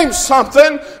tell him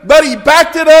something, but He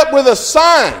backed it up with a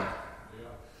sign.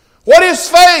 What is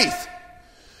faith?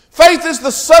 Faith is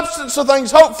the substance of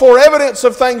things hoped for, evidence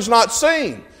of things not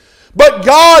seen. But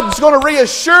God's going to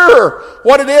reassure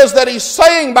what it is that He's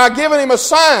saying by giving him a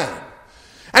sign.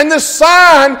 And this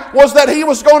sign was that He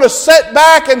was going to set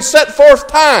back and set forth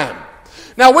time.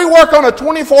 Now, we work on a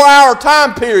 24-hour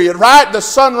time period, right? The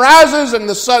sun rises and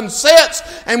the sun sets,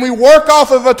 and we work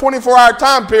off of a 24-hour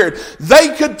time period.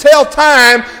 They could tell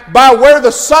time by where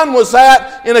the sun was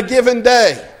at in a given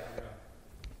day.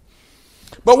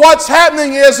 But what's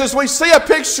happening is we see a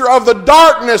picture of the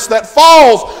darkness that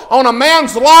falls on a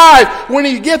man's life when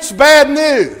he gets bad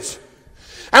news.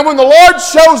 And when the Lord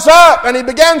shows up and He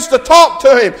begins to talk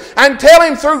to him and tell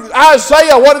him through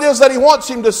Isaiah what it is that He wants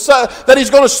him to say, that He's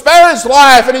going to spare his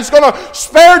life and He's going to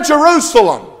spare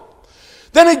Jerusalem,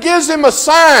 then He gives him a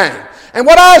sign. And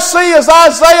what I see is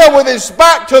Isaiah with his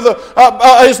back to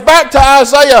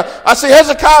Isaiah. I see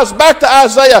Hezekiah's back to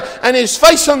Isaiah, and he's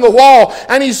facing the wall,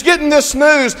 and he's getting this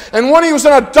news. And when he was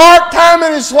in a dark time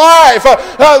in his life,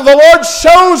 the Lord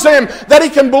shows him that he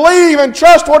can believe and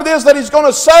trust what it is that He's going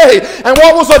to say. And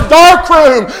what was a dark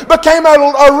room became a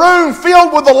room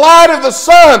filled with the light of the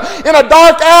sun in a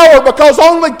dark hour, because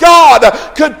only God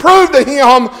could prove to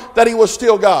him that He was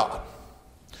still God.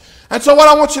 And so what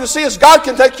I want you to see is God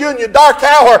can take you in your dark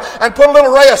hour and put a little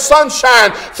ray of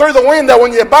sunshine through the window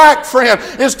when your back, friend,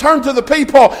 is turned to the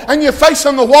people and you're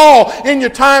facing the wall in your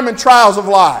time and trials of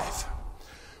life.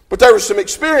 But there were some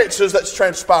experiences that's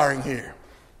transpiring here.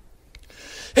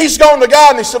 He's gone to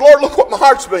God and he said, Lord, look what my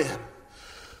heart's been.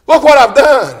 Look what I've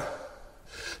done.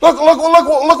 Look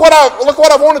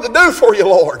what I've wanted to do for you,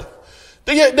 Lord.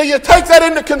 Do you take that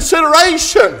into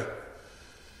consideration?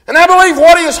 And I believe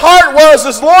what his heart was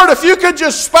is, Lord, if you could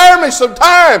just spare me some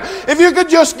time, if you could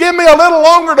just give me a little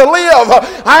longer to live,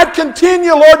 I'd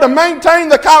continue, Lord, to maintain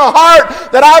the kind of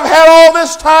heart that I've had all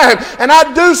this time, and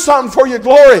I'd do something for your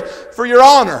glory, for your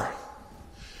honor.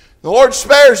 The Lord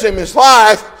spares him his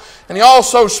life, and He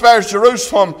also spares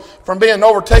Jerusalem from being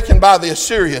overtaken by the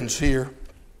Assyrians here.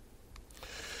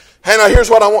 And now here's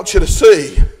what I want you to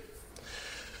see.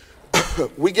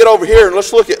 We get over here and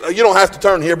let's look at, you don't have to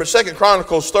turn here, but 2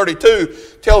 Chronicles 32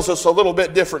 tells us a little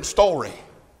bit different story.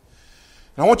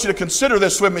 And I want you to consider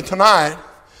this with me tonight.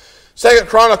 2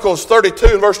 Chronicles 32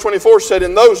 and verse 24 said,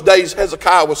 In those days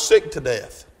Hezekiah was sick to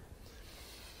death,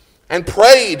 and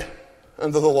prayed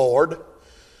unto the Lord,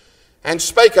 and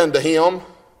spake unto Him,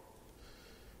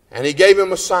 and He gave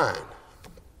him a sign.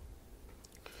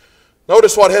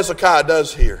 Notice what Hezekiah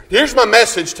does here. Here's my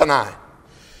message tonight.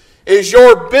 Is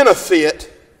your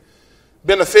benefit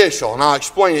beneficial? And I'll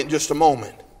explain it in just a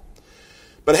moment.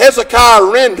 But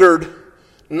Hezekiah rendered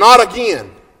not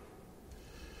again,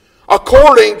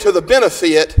 according to the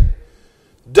benefit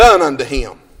done unto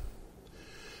him.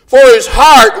 For his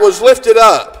heart was lifted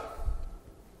up.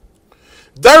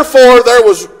 Therefore there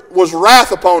was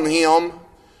wrath upon him,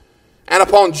 and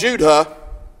upon Judah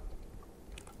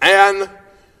and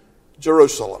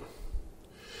Jerusalem.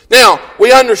 Now,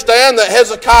 we understand that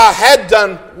Hezekiah had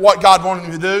done what God wanted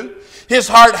him to do. His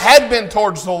heart had been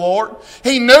towards the Lord.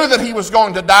 He knew that he was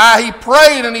going to die. He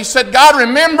prayed and he said, God,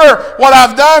 remember what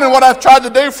I've done and what I've tried to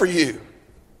do for you.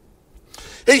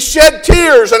 He shed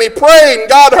tears and he prayed, and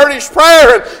God heard his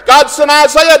prayer, and God sent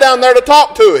Isaiah down there to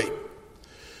talk to him.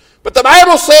 But the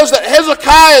Bible says that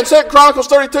Hezekiah in 2 Chronicles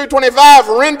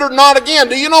 32:25 rendered not again.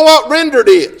 Do you know what rendered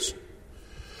is?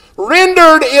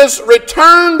 Rendered is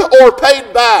returned or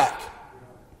paid back.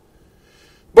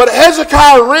 But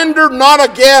Hezekiah rendered not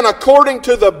again according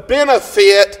to the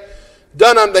benefit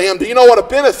done unto him. Do you know what a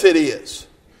benefit is?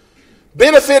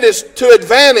 Benefit is to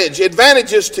advantage.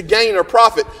 Advantage is to gain or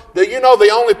profit. Do you know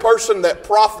the only person that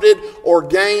profited or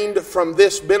gained from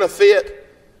this benefit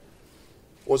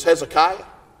was Hezekiah?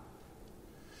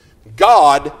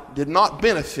 God did not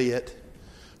benefit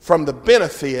from the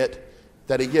benefit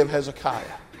that He gave Hezekiah.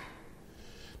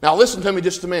 Now listen to me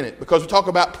just a minute, because we talk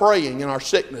about praying in our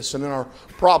sickness and in our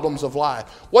problems of life.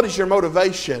 What is your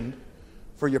motivation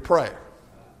for your prayer?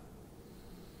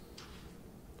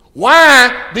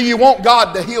 Why do you want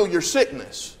God to heal your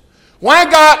sickness? Why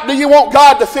do you want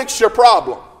God to fix your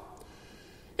problem?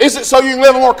 Is it so you can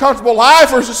live a more comfortable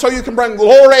life, or is it so you can bring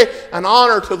glory and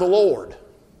honor to the Lord?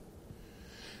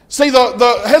 See,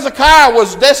 the Hezekiah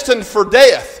was destined for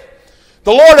death.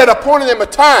 The Lord had appointed him a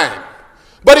time,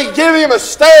 but He gave him a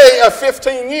stay of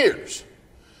 15 years.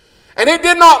 And it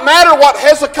did not matter what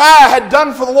Hezekiah had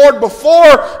done for the Lord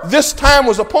before this time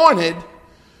was appointed.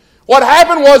 What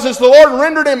happened was the Lord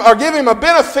rendered him or gave him a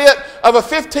benefit of a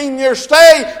 15-year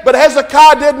stay, but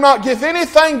Hezekiah did not give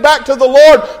anything back to the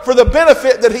Lord for the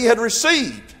benefit that he had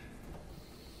received.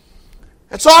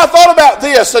 And so I thought about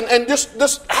this, and just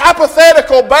this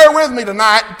hypothetical, bear with me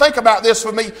tonight, and think about this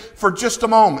with me for just a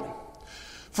moment.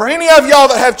 For any of y'all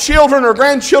that have children or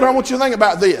grandchildren, I want you to think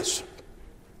about this.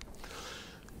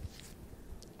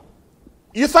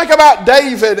 You think about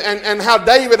David and how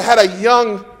David had a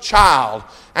young child,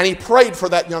 and he prayed for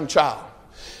that young child.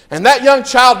 And that young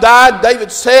child died.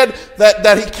 David said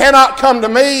that he cannot come to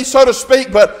me, so to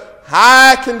speak, but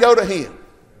I can go to him.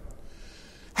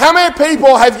 How many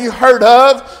people have you heard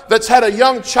of that's had a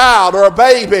young child or a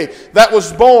baby that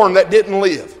was born that didn't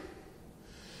live?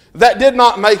 That did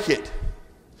not make it?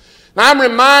 Now I'm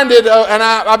reminded, and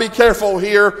I'll be careful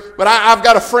here, but I've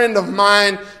got a friend of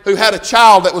mine who had a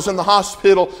child that was in the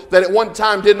hospital that at one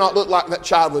time did not look like that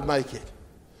child would make it.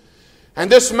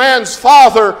 And this man's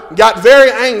father got very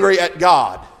angry at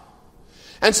God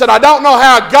and said, I don't know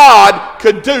how God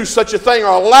could do such a thing or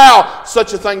allow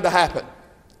such a thing to happen.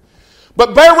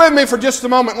 But bear with me for just a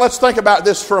moment. Let's think about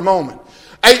this for a moment.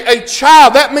 A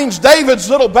child, that means David's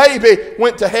little baby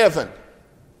went to heaven.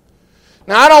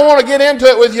 Now, I don't want to get into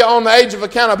it with you on the age of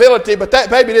accountability, but that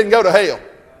baby didn't go to hell.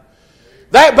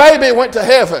 That baby went to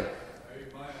heaven.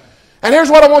 And here's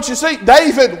what I want you to see.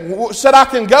 David said, I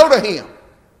can go to him.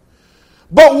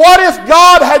 But what if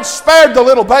God had spared the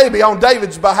little baby on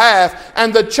David's behalf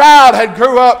and the child had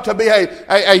grew up to be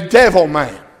a devil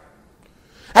man?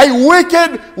 A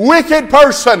wicked, wicked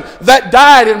person that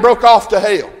died and broke off to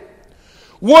hell.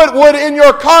 Would in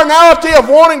your carnality of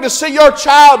wanting to see your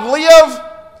child live,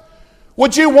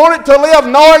 would you want it to live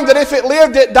knowing that if it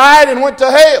lived, it died and went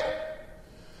to hell?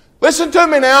 Listen to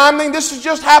me now. I mean, this is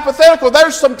just hypothetical.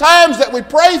 There's some times that we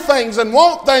pray things and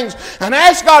want things and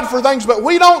ask God for things, but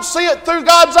we don't see it through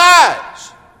God's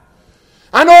eyes.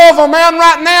 I know of a man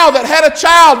right now that had a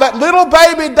child. That little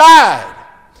baby died.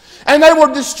 And they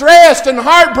were distressed and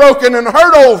heartbroken and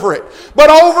hurt over it.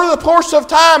 But over the course of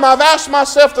time, I've asked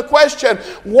myself the question,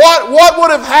 what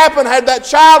would have happened had that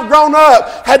child grown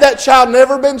up, had that child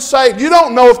never been saved? You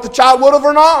don't know if the child would have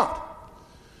or not.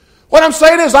 What I'm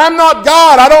saying is, I'm not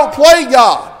God. I don't play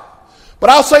God.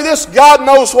 But I'll say this, God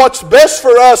knows what's best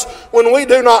for us when we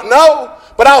do not know.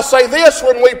 But I'll say this,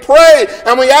 when we pray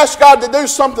and we ask God to do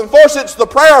something for us, it's the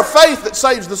prayer of faith that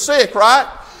saves the sick, right?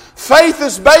 Faith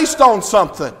is based on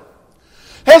something.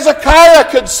 Hezekiah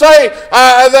could say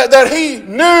that he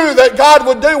knew that God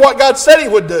would do what God said He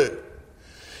would do.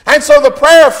 And so the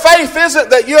prayer of faith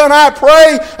isn't that you and I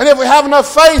pray, and if we have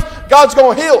enough faith, God's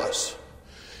going to heal us.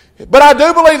 But I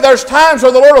do believe there's times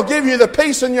where the Lord will give you the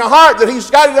peace in your heart that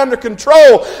He's got it under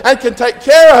control and can take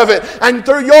care of it. And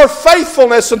through your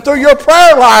faithfulness and through your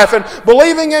prayer life and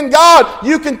believing in God,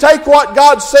 you can take what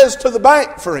God says to the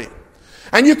bank for Him.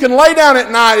 And you can lay down at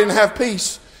night and have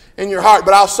peace in your heart.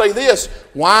 But I'll say this,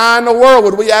 why in the world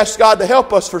would we ask God to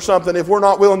help us for something if we're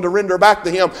not willing to render back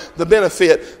to Him the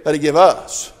benefit that He give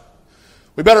us?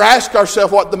 We better ask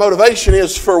ourselves what the motivation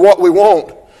is for what we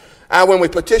want when we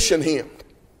petition Him.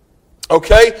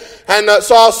 Okay? And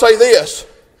so I'll say this.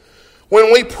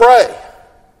 When we pray,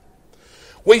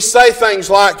 we say things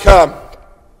like,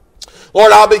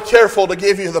 Lord, I'll be careful to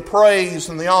give You the praise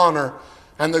and the honor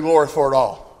and the glory for it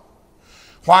all.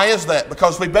 Why is that?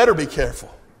 Because we better be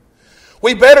careful.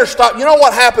 We better stop. You know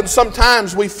what happens?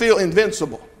 Sometimes we feel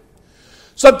invincible.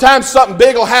 Sometimes something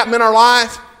big will happen in our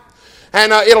life,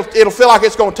 and it'll feel like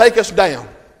it's going to take us down.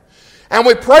 And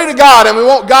we pray to God, and we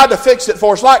want God to fix it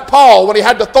for us. Like Paul, when he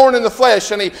had the thorn in the flesh,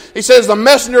 and he says, the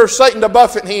messenger of Satan to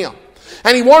buffet him.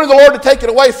 And he wanted the Lord to take it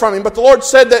away from him. But the Lord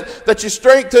said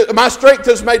that my strength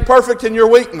is made perfect in your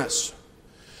weakness.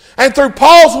 And through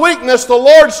Paul's weakness, the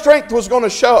Lord's strength was going to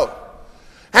show.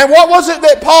 And what was it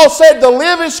that Paul said? To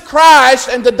live is Christ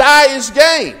and to die is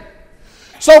gain.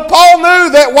 So Paul knew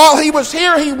that while he was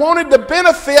here, he wanted to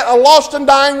benefit a lost and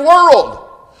dying world.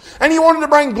 And he wanted to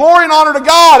bring glory and honor to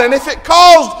God. And if it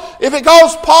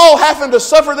caused Paul having to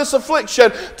suffer this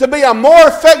affliction to be a more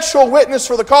effectual witness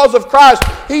for the cause of Christ,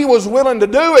 he was willing to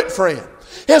do it, friend.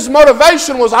 His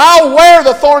motivation was, I'll wear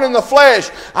the thorn in the flesh.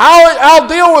 I'll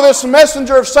deal with this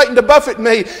messenger of Satan to buffet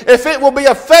me if it will be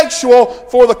effectual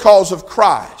for the cause of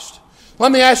Christ.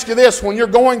 Let me ask you this. When you're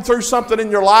going through something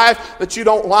in your life that you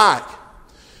don't like,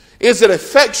 is it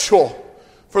effectual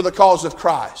for the cause of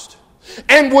Christ?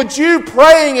 And would you,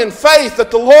 praying in faith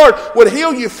that the Lord would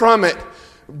heal you from it,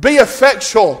 be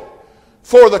effectual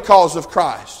for the cause of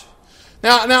Christ?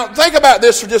 Now think about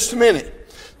this for just a minute.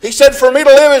 He said, for me to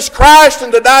live is Christ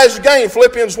and to die is gain,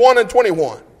 Philippians 1 and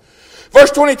 21.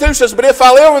 Verse 22 says, but if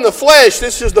I live in the flesh,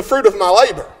 this is the fruit of my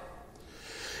labor.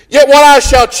 Yet what I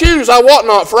shall choose I wot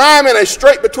not, for I am in a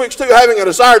strait betwixt two, having a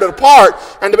desire to depart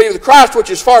and to be with Christ,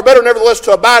 which is far better. Nevertheless,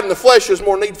 to abide in the flesh is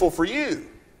more needful for you.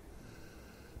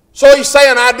 So he's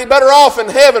saying I'd be better off in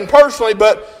heaven personally,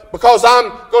 but because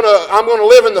I'm going to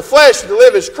live in the flesh, and to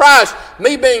live is Christ,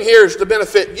 me being here is to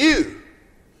benefit you.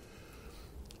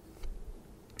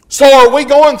 So are we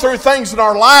going through things in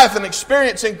our life and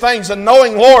experiencing things and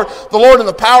knowing the Lord in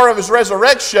the power of His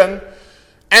resurrection,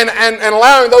 and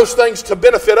allowing those things to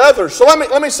benefit others. So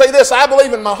let me say this. I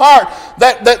believe in my heart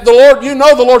that the Lord,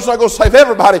 the Lord's not going to save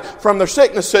everybody from their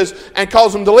sicknesses and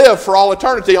cause them to live for all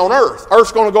eternity on earth.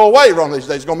 Earth's going to go away one of these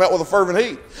days. It's going to melt with a fervent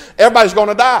heat. Everybody's going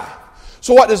to die.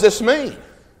 So what does this mean?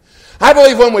 I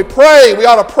believe when we pray, we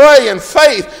ought to pray in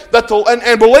faith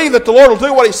and believe that the Lord will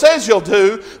do what He says He'll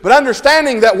do, but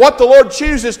understanding that what the Lord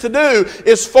chooses to do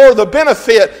is for the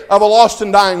benefit of a lost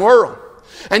and dying world.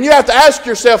 And you have to ask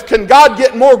yourself, can God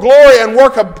get more glory and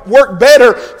work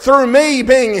better through me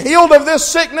being healed of this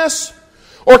sickness?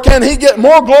 Or can He get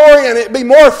more glory and it be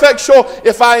more effectual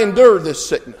if I endure this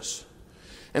sickness?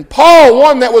 And Paul,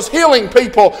 one that was healing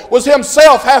people, was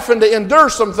himself having to endure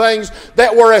some things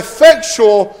that were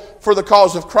effectual for the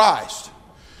cause of Christ.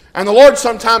 And the Lord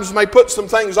sometimes may put some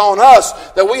things on us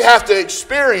that we have to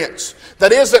experience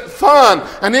that isn't fun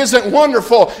and isn't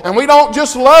wonderful, and we don't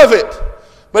just love it,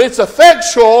 but it's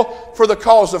effectual for the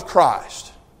cause of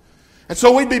Christ. And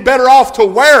so we'd be better off to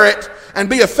wear it and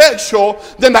be effectual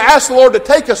than to ask the Lord to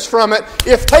take us from it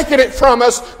if taking it from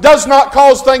us does not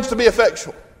cause things to be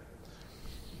effectual.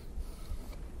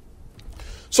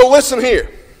 So listen here.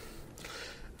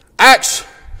 Acts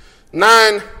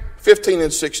 9:15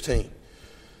 and 16.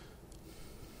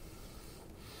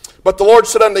 But the Lord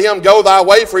said unto him, Go thy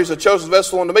way, for he is a chosen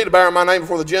vessel unto me to bear my name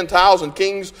before the Gentiles and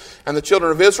kings and the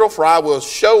children of Israel, for I will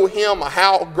show him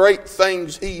how great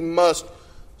things he must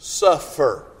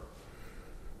suffer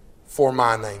for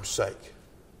my name's sake.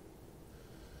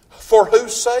 For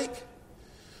whose sake?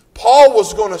 Paul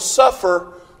was going to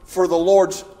suffer for the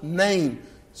Lord's name's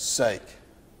sake.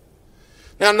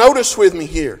 Now notice with me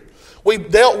here. We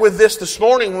dealt with this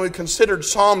morning when we considered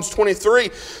Psalms 23.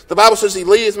 The Bible says He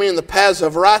leadeth me in the paths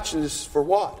of righteousness for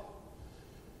what?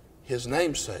 His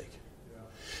name's sake.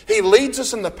 He leads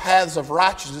us in the paths of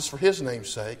righteousness for His name's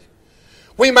sake.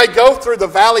 We may go through the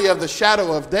valley of the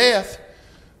shadow of death,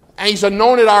 and He's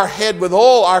anointed our head with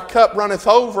oil, our cup runneth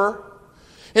over.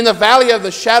 In the valley of the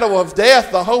shadow of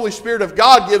death, the Holy Spirit of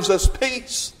God gives us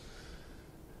peace.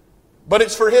 But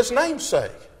it's for His name's sake.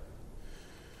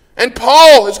 And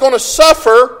Paul is going to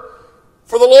suffer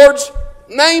for the Lord's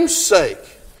name's sake.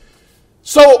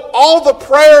 So all the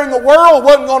prayer in the world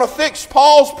wasn't going to fix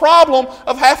Paul's problem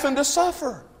of having to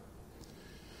suffer.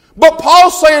 But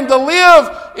Paul's saying to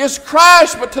live is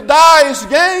Christ, but to die is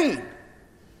gain.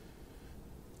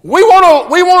 We want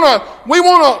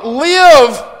to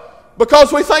live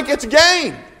because we think it's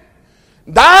gain.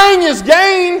 Dying is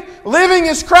gain, living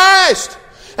is Christ.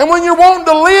 And when you're wanting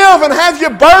to live and have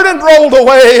your burden rolled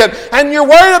away and you're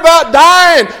worried about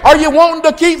dying, are you wanting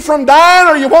to keep from dying?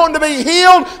 Are you wanting to be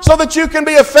healed so that you can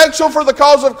be effectual for the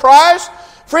cause of Christ?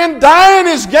 Friend, dying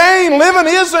is gain,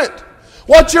 living isn't.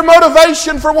 What's your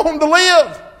motivation for wanting to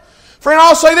live? Friend,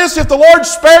 I'll say this, if the Lord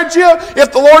spared you,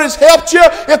 if the Lord has helped you,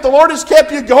 if the Lord has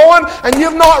kept you going, and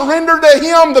you've not rendered to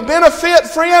Him the benefit,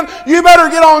 friend, you better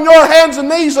get on your hands and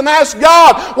knees and ask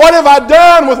God, what have I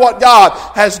done with what God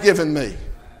has given me?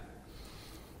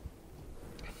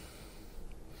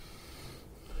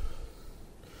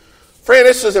 Friend,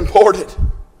 this is important.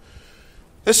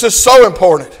 This is so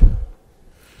important.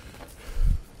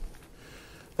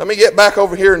 Let me get back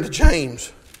over here into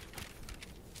James.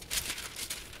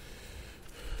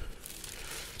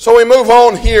 So we move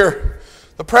on here.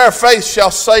 The prayer of faith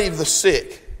shall save the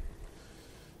sick.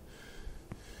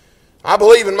 I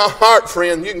believe in my heart,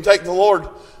 friend, you can take the Lord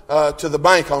to the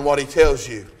bank on what He tells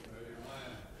you.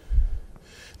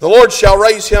 The Lord shall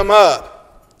raise him up.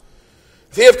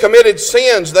 If he have committed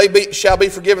sins, they shall be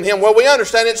forgiven him. Well, we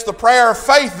understand it's the prayer of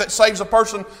faith that saves a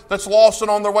person that's lost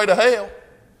and on their way to hell.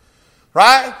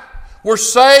 Right? We're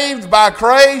saved by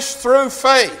grace through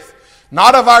faith,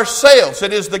 not of ourselves.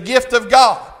 It is the gift of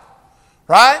God.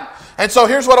 Right? And so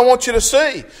here's what I want you to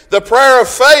see. The prayer of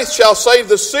faith shall save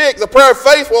the sick. The prayer of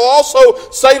faith will also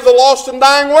save the lost and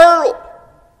dying world.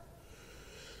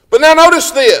 But now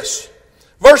notice this.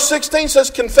 Verse 16 says,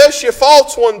 Confess your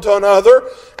faults one to another,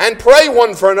 and pray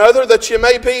one for another, that you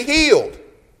may be healed.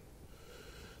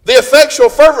 The effectual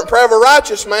fervent prayer of a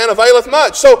righteous man availeth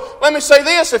much. So let me say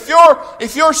this, if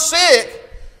you're sick,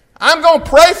 I'm going to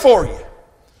pray for you.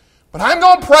 But I'm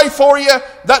going to pray for you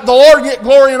that the Lord get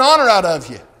glory and honor out of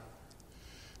you.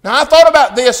 Now I thought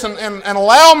about this and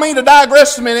allow me to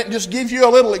digress a minute and just give you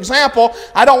a little example.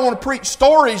 I don't want to preach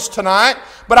stories tonight,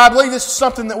 but I believe this is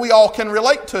something that we all can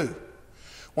relate to.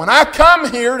 When I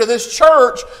come here to this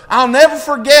church, I'll never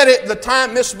forget it, the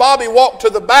time Miss Bobby walked to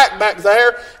the back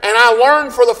there, and I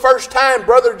learned for the first time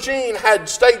Brother Gene had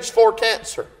stage 4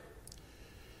 cancer.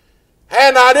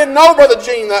 And I didn't know Brother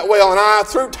Gene that well, and I,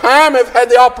 through time, have had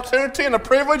the opportunity and the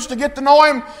privilege to get to know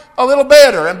him a little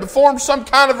better and to form some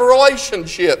kind of a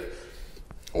relationship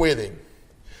with him.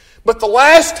 But the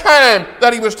last time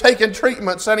that he was taking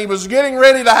treatments and he was getting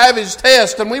ready to have his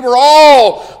test, and we were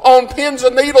all on pins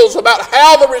and needles about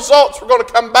how the results were going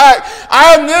to come back,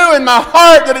 I knew in my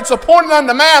heart that it's appointed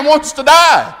unto man once to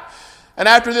die, and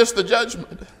after this the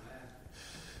judgment.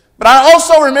 But I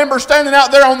also remember standing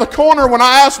out there on the corner when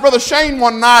I asked Brother Shane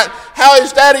one night how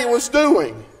his daddy was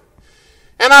doing.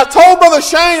 And I told Brother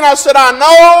Shane, I said, I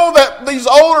know that these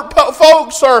older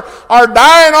folks are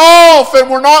dying off, and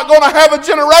we're not going to have a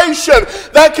generation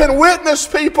that can witness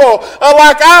people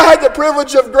like I had the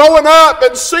privilege of growing up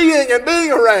and seeing and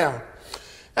being around.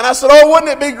 And I said, oh, wouldn't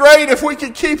it be great if we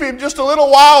could keep him just a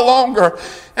little while longer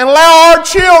and allow our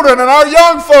children and our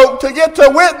young folk to get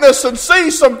to witness and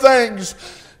see some things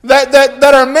that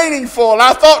are meaningful. And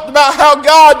I thought about how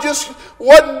God just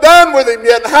wasn't done with him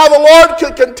yet, and how the Lord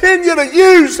could continue to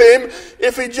use him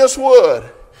if he just would.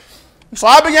 So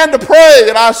I began to pray,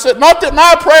 and I said, not that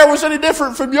my prayer was any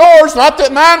different from yours, not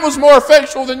that mine was more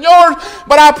effectual than yours,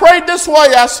 but I prayed this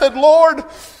way. I said, Lord,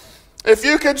 if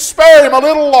you could spare him a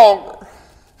little longer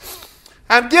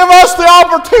and give us the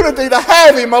opportunity to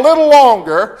have him a little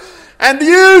longer and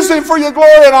use him for your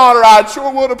glory and honor, I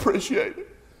sure would appreciate it.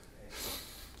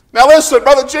 Now listen,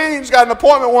 Brother Gene's got an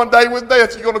appointment one day with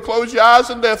death. You're going to close your eyes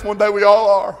in death one day. We all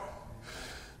are.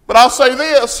 But I'll say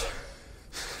this.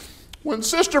 When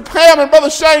Sister Pam and Brother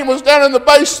Shane was down in the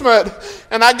basement,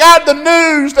 and I got the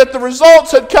news that the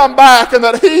results had come back and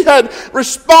that he had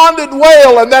responded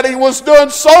well and that he was doing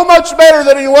so much better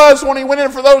than he was when he went in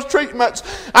for those treatments,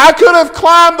 I could have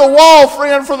climbed the wall,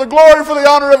 friend, for the glory and for the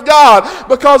honor of God,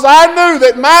 because I knew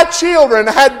that my children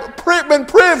had been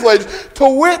privileged to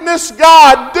witness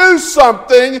God do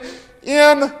something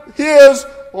in his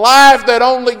life that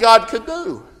only God could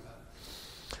do.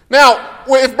 Now,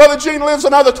 if Brother Gene lives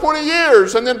another 20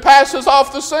 years and then passes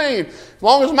off the scene, as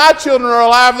long as my children are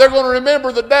alive, they're going to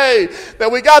remember the day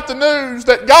that we got the news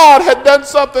that God had done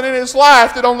something in his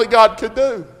life that only God could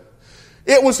do.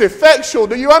 It was effectual.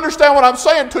 Do you understand what I'm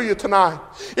saying to you tonight?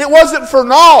 It wasn't for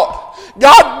naught.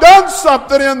 God done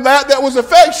something in that was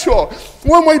effectual.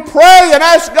 When we pray and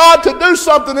ask God to do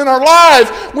something in our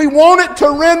lives, we want it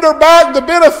to render back the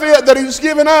benefit that he's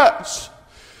given us.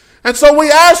 And so we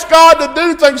ask God to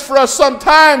do things for us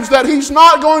sometimes that he's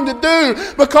not going to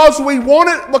do because we want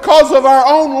it because of our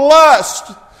own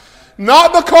lust.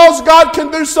 Not because God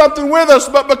can do something with us,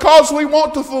 but because we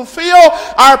want to fulfill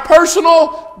our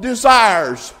personal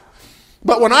desires.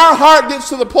 But when our heart gets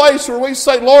to the place where we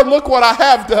say, Lord, look what I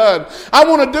have done. I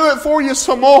want to do it for you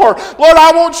some more. Lord,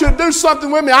 I want you to do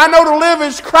something with me. I know to live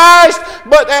is Christ,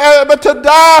 but to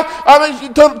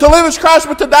die, to live is Christ,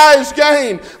 but to die is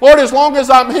gain. Lord, as long as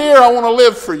I'm here, I want to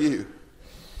live for you.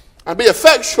 And be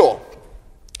effectual.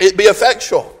 It be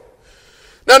effectual.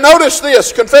 Now notice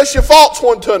this, confess your faults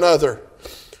one to another.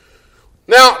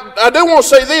 Now, I do want to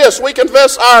say this, we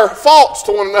confess our faults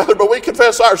to one another, but we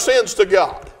confess our sins to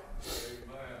God.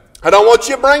 I don't want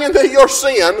you bringing me your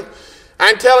sin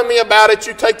and telling me about it.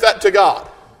 You take that to God.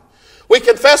 We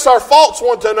confess our faults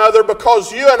one to another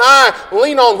because you and I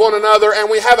lean on one another and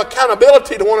we have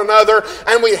accountability to one another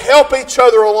and we help each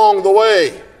other along the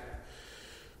way.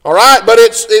 All right, but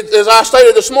it's as I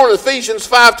stated this morning, Ephesians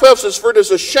 5:12 says, for it is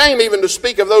a shame even to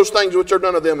speak of those things which are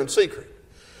done of them in secret.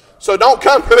 So don't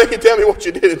come to me and tell me what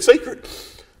you did in secret.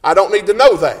 I don't need to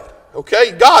know that.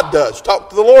 Okay, God does.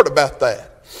 Talk to the Lord about that.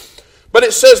 But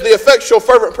it says the effectual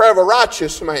fervent prayer of a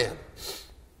righteous man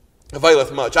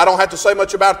availeth much. I don't have to say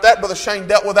much about that. Brother Shane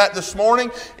dealt with that this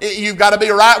morning. You've got to be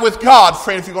right with God,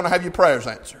 friend, if you're going to have your prayers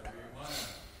answered.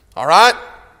 All right?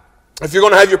 If you're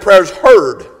going to have your prayers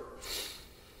heard.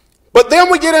 But then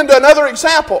we get into another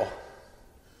example.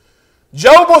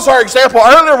 Job was our example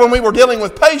earlier when we were dealing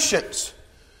with patience.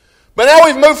 But now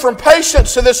we've moved from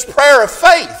patience to this prayer of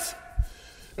faith.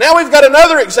 Now we've got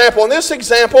another example, and this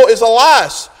example is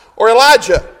Elias. Or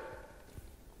Elijah.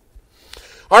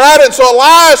 All right, and so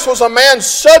Elias was a man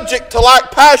subject to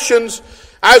like passions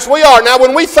as we are. Now,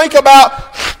 when we think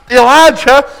about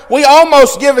Elijah, we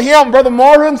almost give him, Brother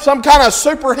Martin, some kind of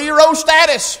superhero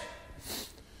status.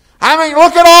 I mean,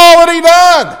 look at all that he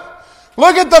done.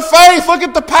 Look at the faith, look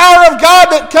at the power of God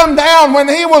that come down when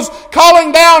he was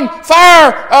calling down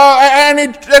fire and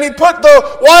he put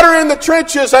the water in the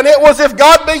trenches, and it was if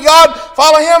God be God,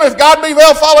 follow him. If God be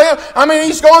Baal, follow him. I mean,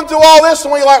 he's going through all this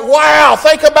and we're like, wow,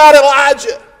 think about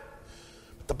Elijah.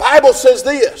 The Bible says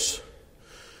this.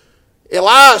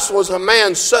 Elias was a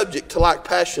man subject to like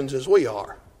passions as we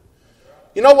are.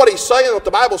 You know what he's saying, what the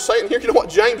Bible's saying here? You know what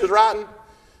James is writing?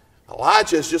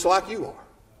 Elijah is just like you are.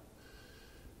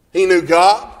 He knew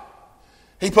God.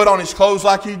 He put on his clothes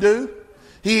like you do.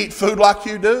 He ate food like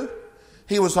you do.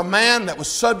 He was a man that was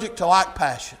subject to like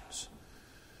passions.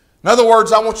 In other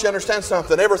words, I want you to understand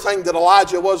something. Everything that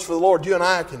Elijah was for the Lord, you and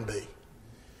I can be.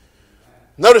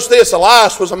 Notice this,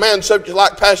 Elias was a man subject to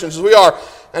like passions as we are,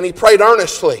 and he prayed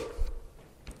earnestly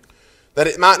that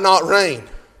it might not rain.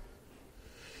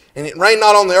 And it rained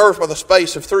not on the earth by the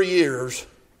space of 3 years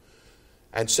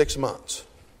and 6 months.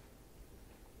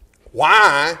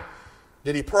 Why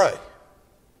did he pray?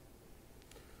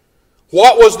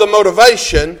 What was the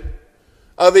motivation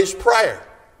of his prayer?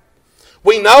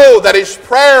 We know that his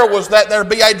prayer was that there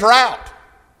be a drought.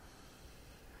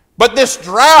 But this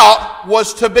drought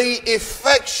was to be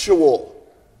effectual.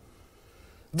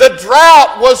 The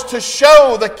drought was to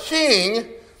show the king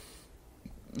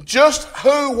just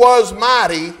who was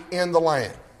mighty in the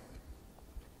land.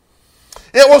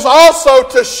 It was also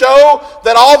to show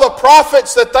that all the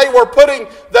prophets that they were putting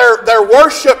their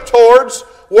worship towards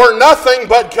were nothing,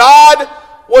 but God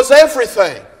was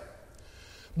everything.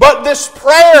 But this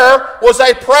prayer was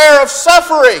a prayer of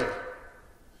suffering.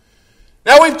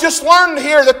 Now we've just learned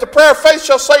here that the prayer of faith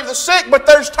shall save the sick, but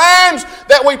there's times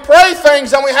that we pray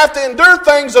things and we have to endure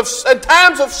things in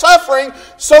times of suffering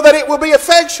so that it will be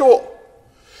effectual.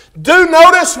 Do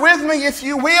notice with me, if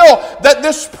you will, that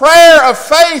this prayer of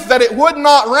faith that it would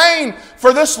not rain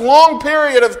for this long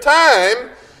period of time,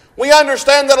 we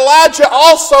understand that Elijah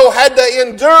also had to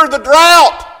endure the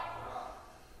drought.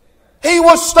 He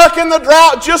was stuck in the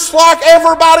drought just like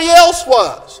everybody else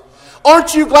was.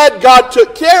 Aren't you glad God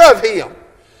took care of him?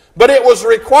 But it was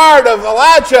required of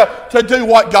Elijah to do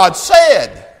what God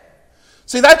said.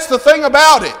 See, that's the thing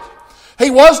about it. He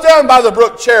was down by the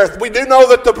brook Cherith. We do know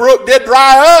that the brook did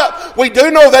dry up. We do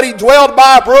know that he dwelled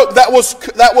by a brook that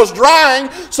was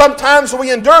drying. Sometimes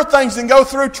we endure things and go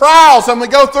through trials and we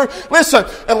go through... Listen,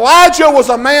 Elijah was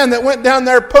a man that went down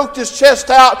there, poked his chest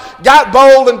out, got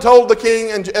bold and told the king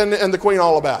and the queen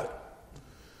all about it.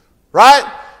 Right?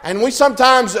 And we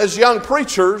sometimes, as young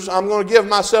preachers, I'm going to give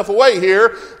myself away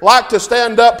here, like to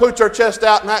stand up, put our chest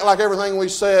out, and act like everything we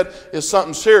said is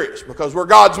something serious because we're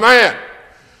God's man.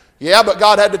 Yeah, but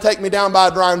God had to take me down by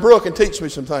a drying brook and teach me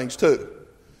some things too.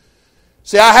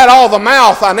 See, I had all the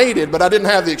mouth I needed, but I didn't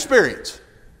have the experience.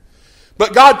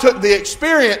 But God took the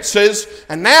experiences,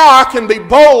 and now I can be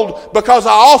bold because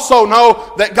I also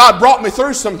know that God brought me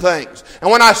through some things.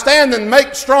 And when I stand and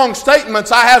make strong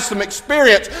statements, I have some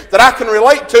experience that I can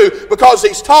relate to because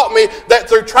He's taught me that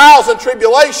through trials and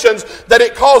tribulations that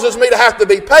it causes me to have to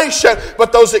be patient,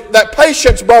 but that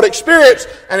patience brought experience,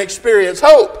 and experience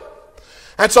hope.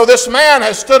 And so this man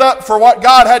has stood up for what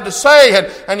God had to say,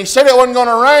 and he said it wasn't going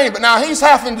to rain, but now he's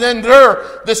having to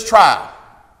endure this trial.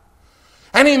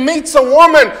 And he meets a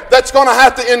woman that's going to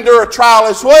have to endure a trial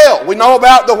as well. We know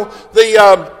about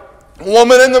the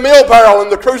woman in the meal barrel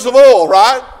and the cruse of oil,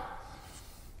 right?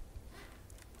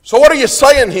 So what are you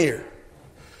saying here?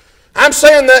 I'm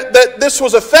saying that this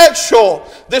was effectual.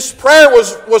 This prayer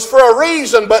was for a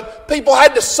reason, but people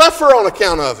had to suffer on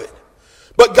account of it.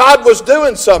 But God was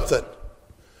doing something.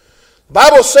 The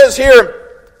Bible says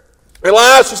here,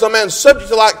 Elias was a man subject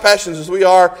to like passions as we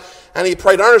are, and he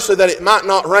prayed earnestly that it might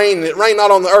not rain, and it rained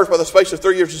not on the earth by the space of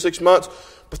 3 years and 6 months.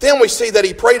 But then we see that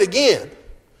he prayed again,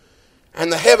 and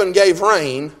the heaven gave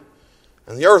rain,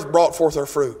 and the earth brought forth her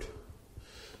fruit.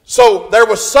 So there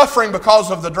was suffering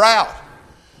because of the drought.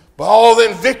 But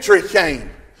then victory came,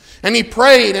 and he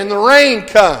prayed, and the rain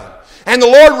came, and the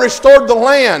Lord restored the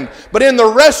land. But in the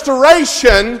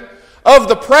restoration of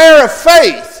the prayer of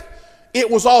faith, it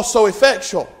was also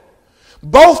effectual.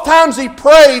 Both times he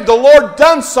prayed, the Lord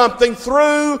done something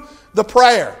through the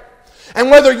prayer.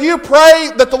 And whether you pray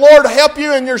that the Lord help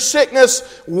you in your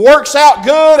sickness works out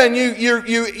good and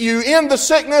you end the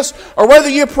sickness, or whether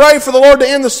you pray for the Lord to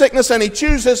end the sickness and He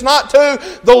chooses not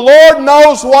to, the Lord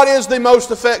knows what is the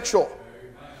most effectual.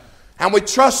 And we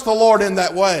trust the Lord in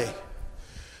that way.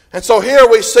 And so here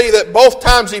we see that both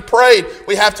times he prayed,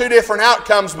 we have two different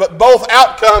outcomes, but both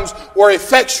outcomes were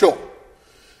effectual.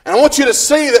 And I want you to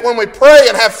see that when we pray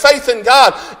and have faith in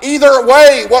God, either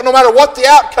way, no matter what the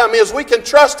outcome is, we can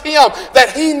trust Him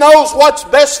that He knows what's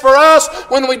best for us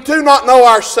when we do not know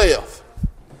ourselves.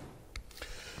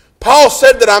 Paul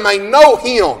said that I may know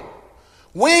Him.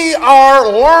 We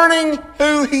are learning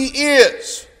who He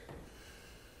is.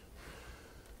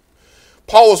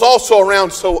 Paul was also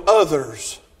around so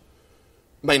others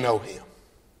may know Him.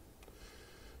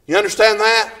 You understand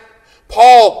that?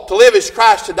 Paul, to live is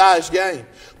Christ, to die is gain.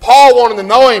 Paul wanted to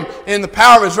know Him in the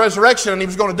power of His resurrection, and he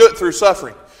was going to do it through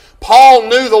suffering. Paul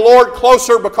knew the Lord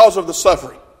closer because of the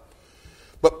suffering.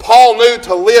 But Paul knew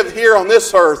to live here on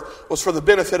this earth was for the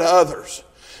benefit of others.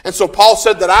 And so Paul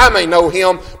said that I may know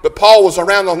him, but Paul was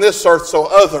around on this earth so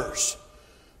others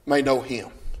may know him.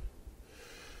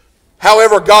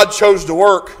 However God chose to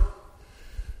work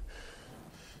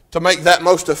to make that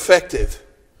most effective,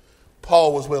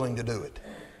 Paul was willing to do it.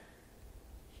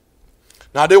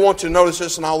 Now I do want you to notice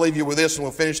this, and I'll leave you with this, and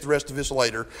we'll finish the rest of this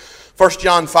later. 1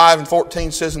 John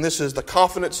 5:14 says, and this is the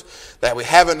confidence that we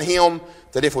have in him,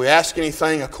 that if we ask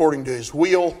anything according to his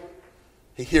will,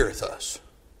 he heareth us.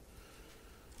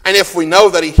 And if we know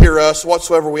that he hear us,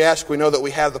 whatsoever we ask, we know that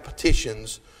we have the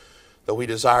petitions that we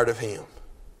desired of him.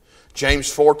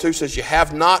 James 4:2 says, you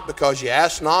have not because you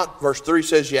ask not. Verse 3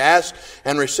 says, you ask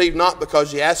and receive not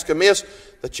because you ask amiss,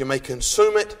 that you may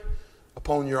consume it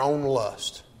upon your own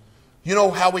lust. You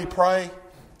know how we pray?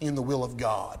 In the will of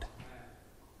God.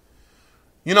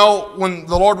 You know, when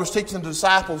the Lord was teaching the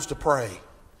disciples to pray,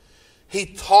 he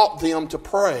taught them to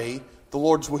pray, the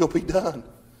Lord's will be done.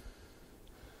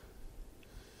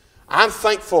 I'm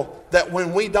thankful that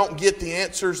when we don't get the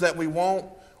answers that we want,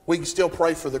 we can still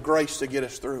pray for the grace to get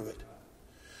us through it.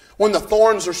 When the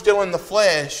thorns are still in the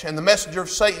flesh and the messenger of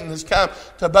Satan has come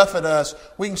to buffet us,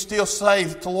 we can still say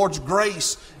that the Lord's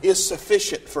grace is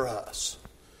sufficient for us.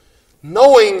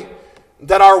 Knowing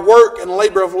that our work and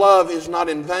labor of love is not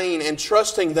in vain, and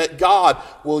trusting that God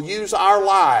will use our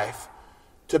life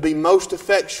to be most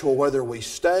effectual whether we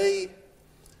stay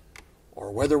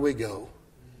or whether we go.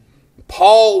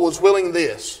 Paul was willing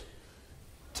this: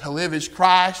 to live is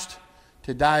Christ,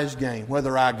 to die is gain.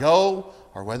 Whether I go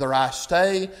or whether I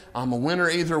stay, I'm a winner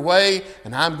either way,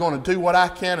 and I'm going to do what I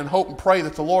can and hope and pray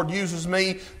that the Lord uses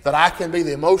me, that I can be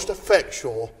the most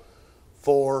effectual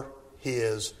for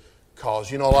his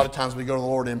cause. You know, a lot of times we go to the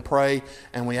Lord and pray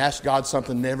and we ask God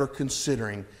something never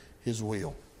considering his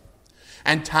will.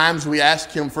 And times we ask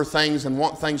him for things and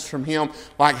want things from him,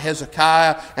 like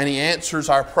Hezekiah, and he answers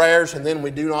our prayers, and then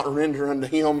we do not render unto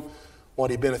him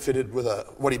what he benefited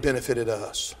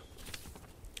us.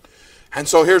 And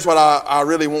so here's what I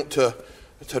really want to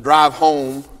drive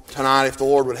home tonight, if the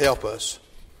Lord would help us.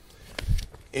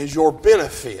 Is your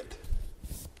benefit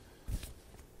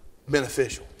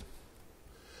beneficial?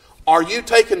 Are you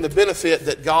taking the benefit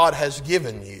that God has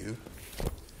given you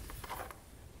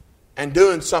and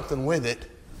doing something with it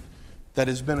that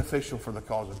is beneficial for the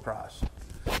cause of Christ?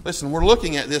 Listen, we're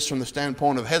looking at this from the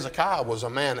standpoint of Hezekiah was a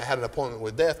man that had an appointment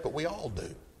with death, but we all do.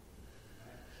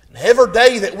 And every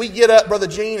day that we get up, Brother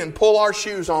Gene, and pull our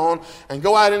shoes on and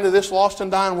go out into this lost and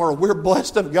dying world, we're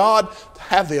blessed of God to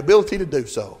have the ability to do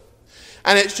so.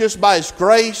 And it's just by his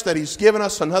grace that he's given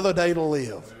us another day to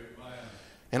live.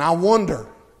 And I wonder,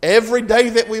 every day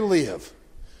that we live,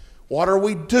 what are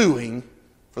we doing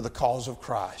for the cause of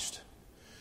Christ?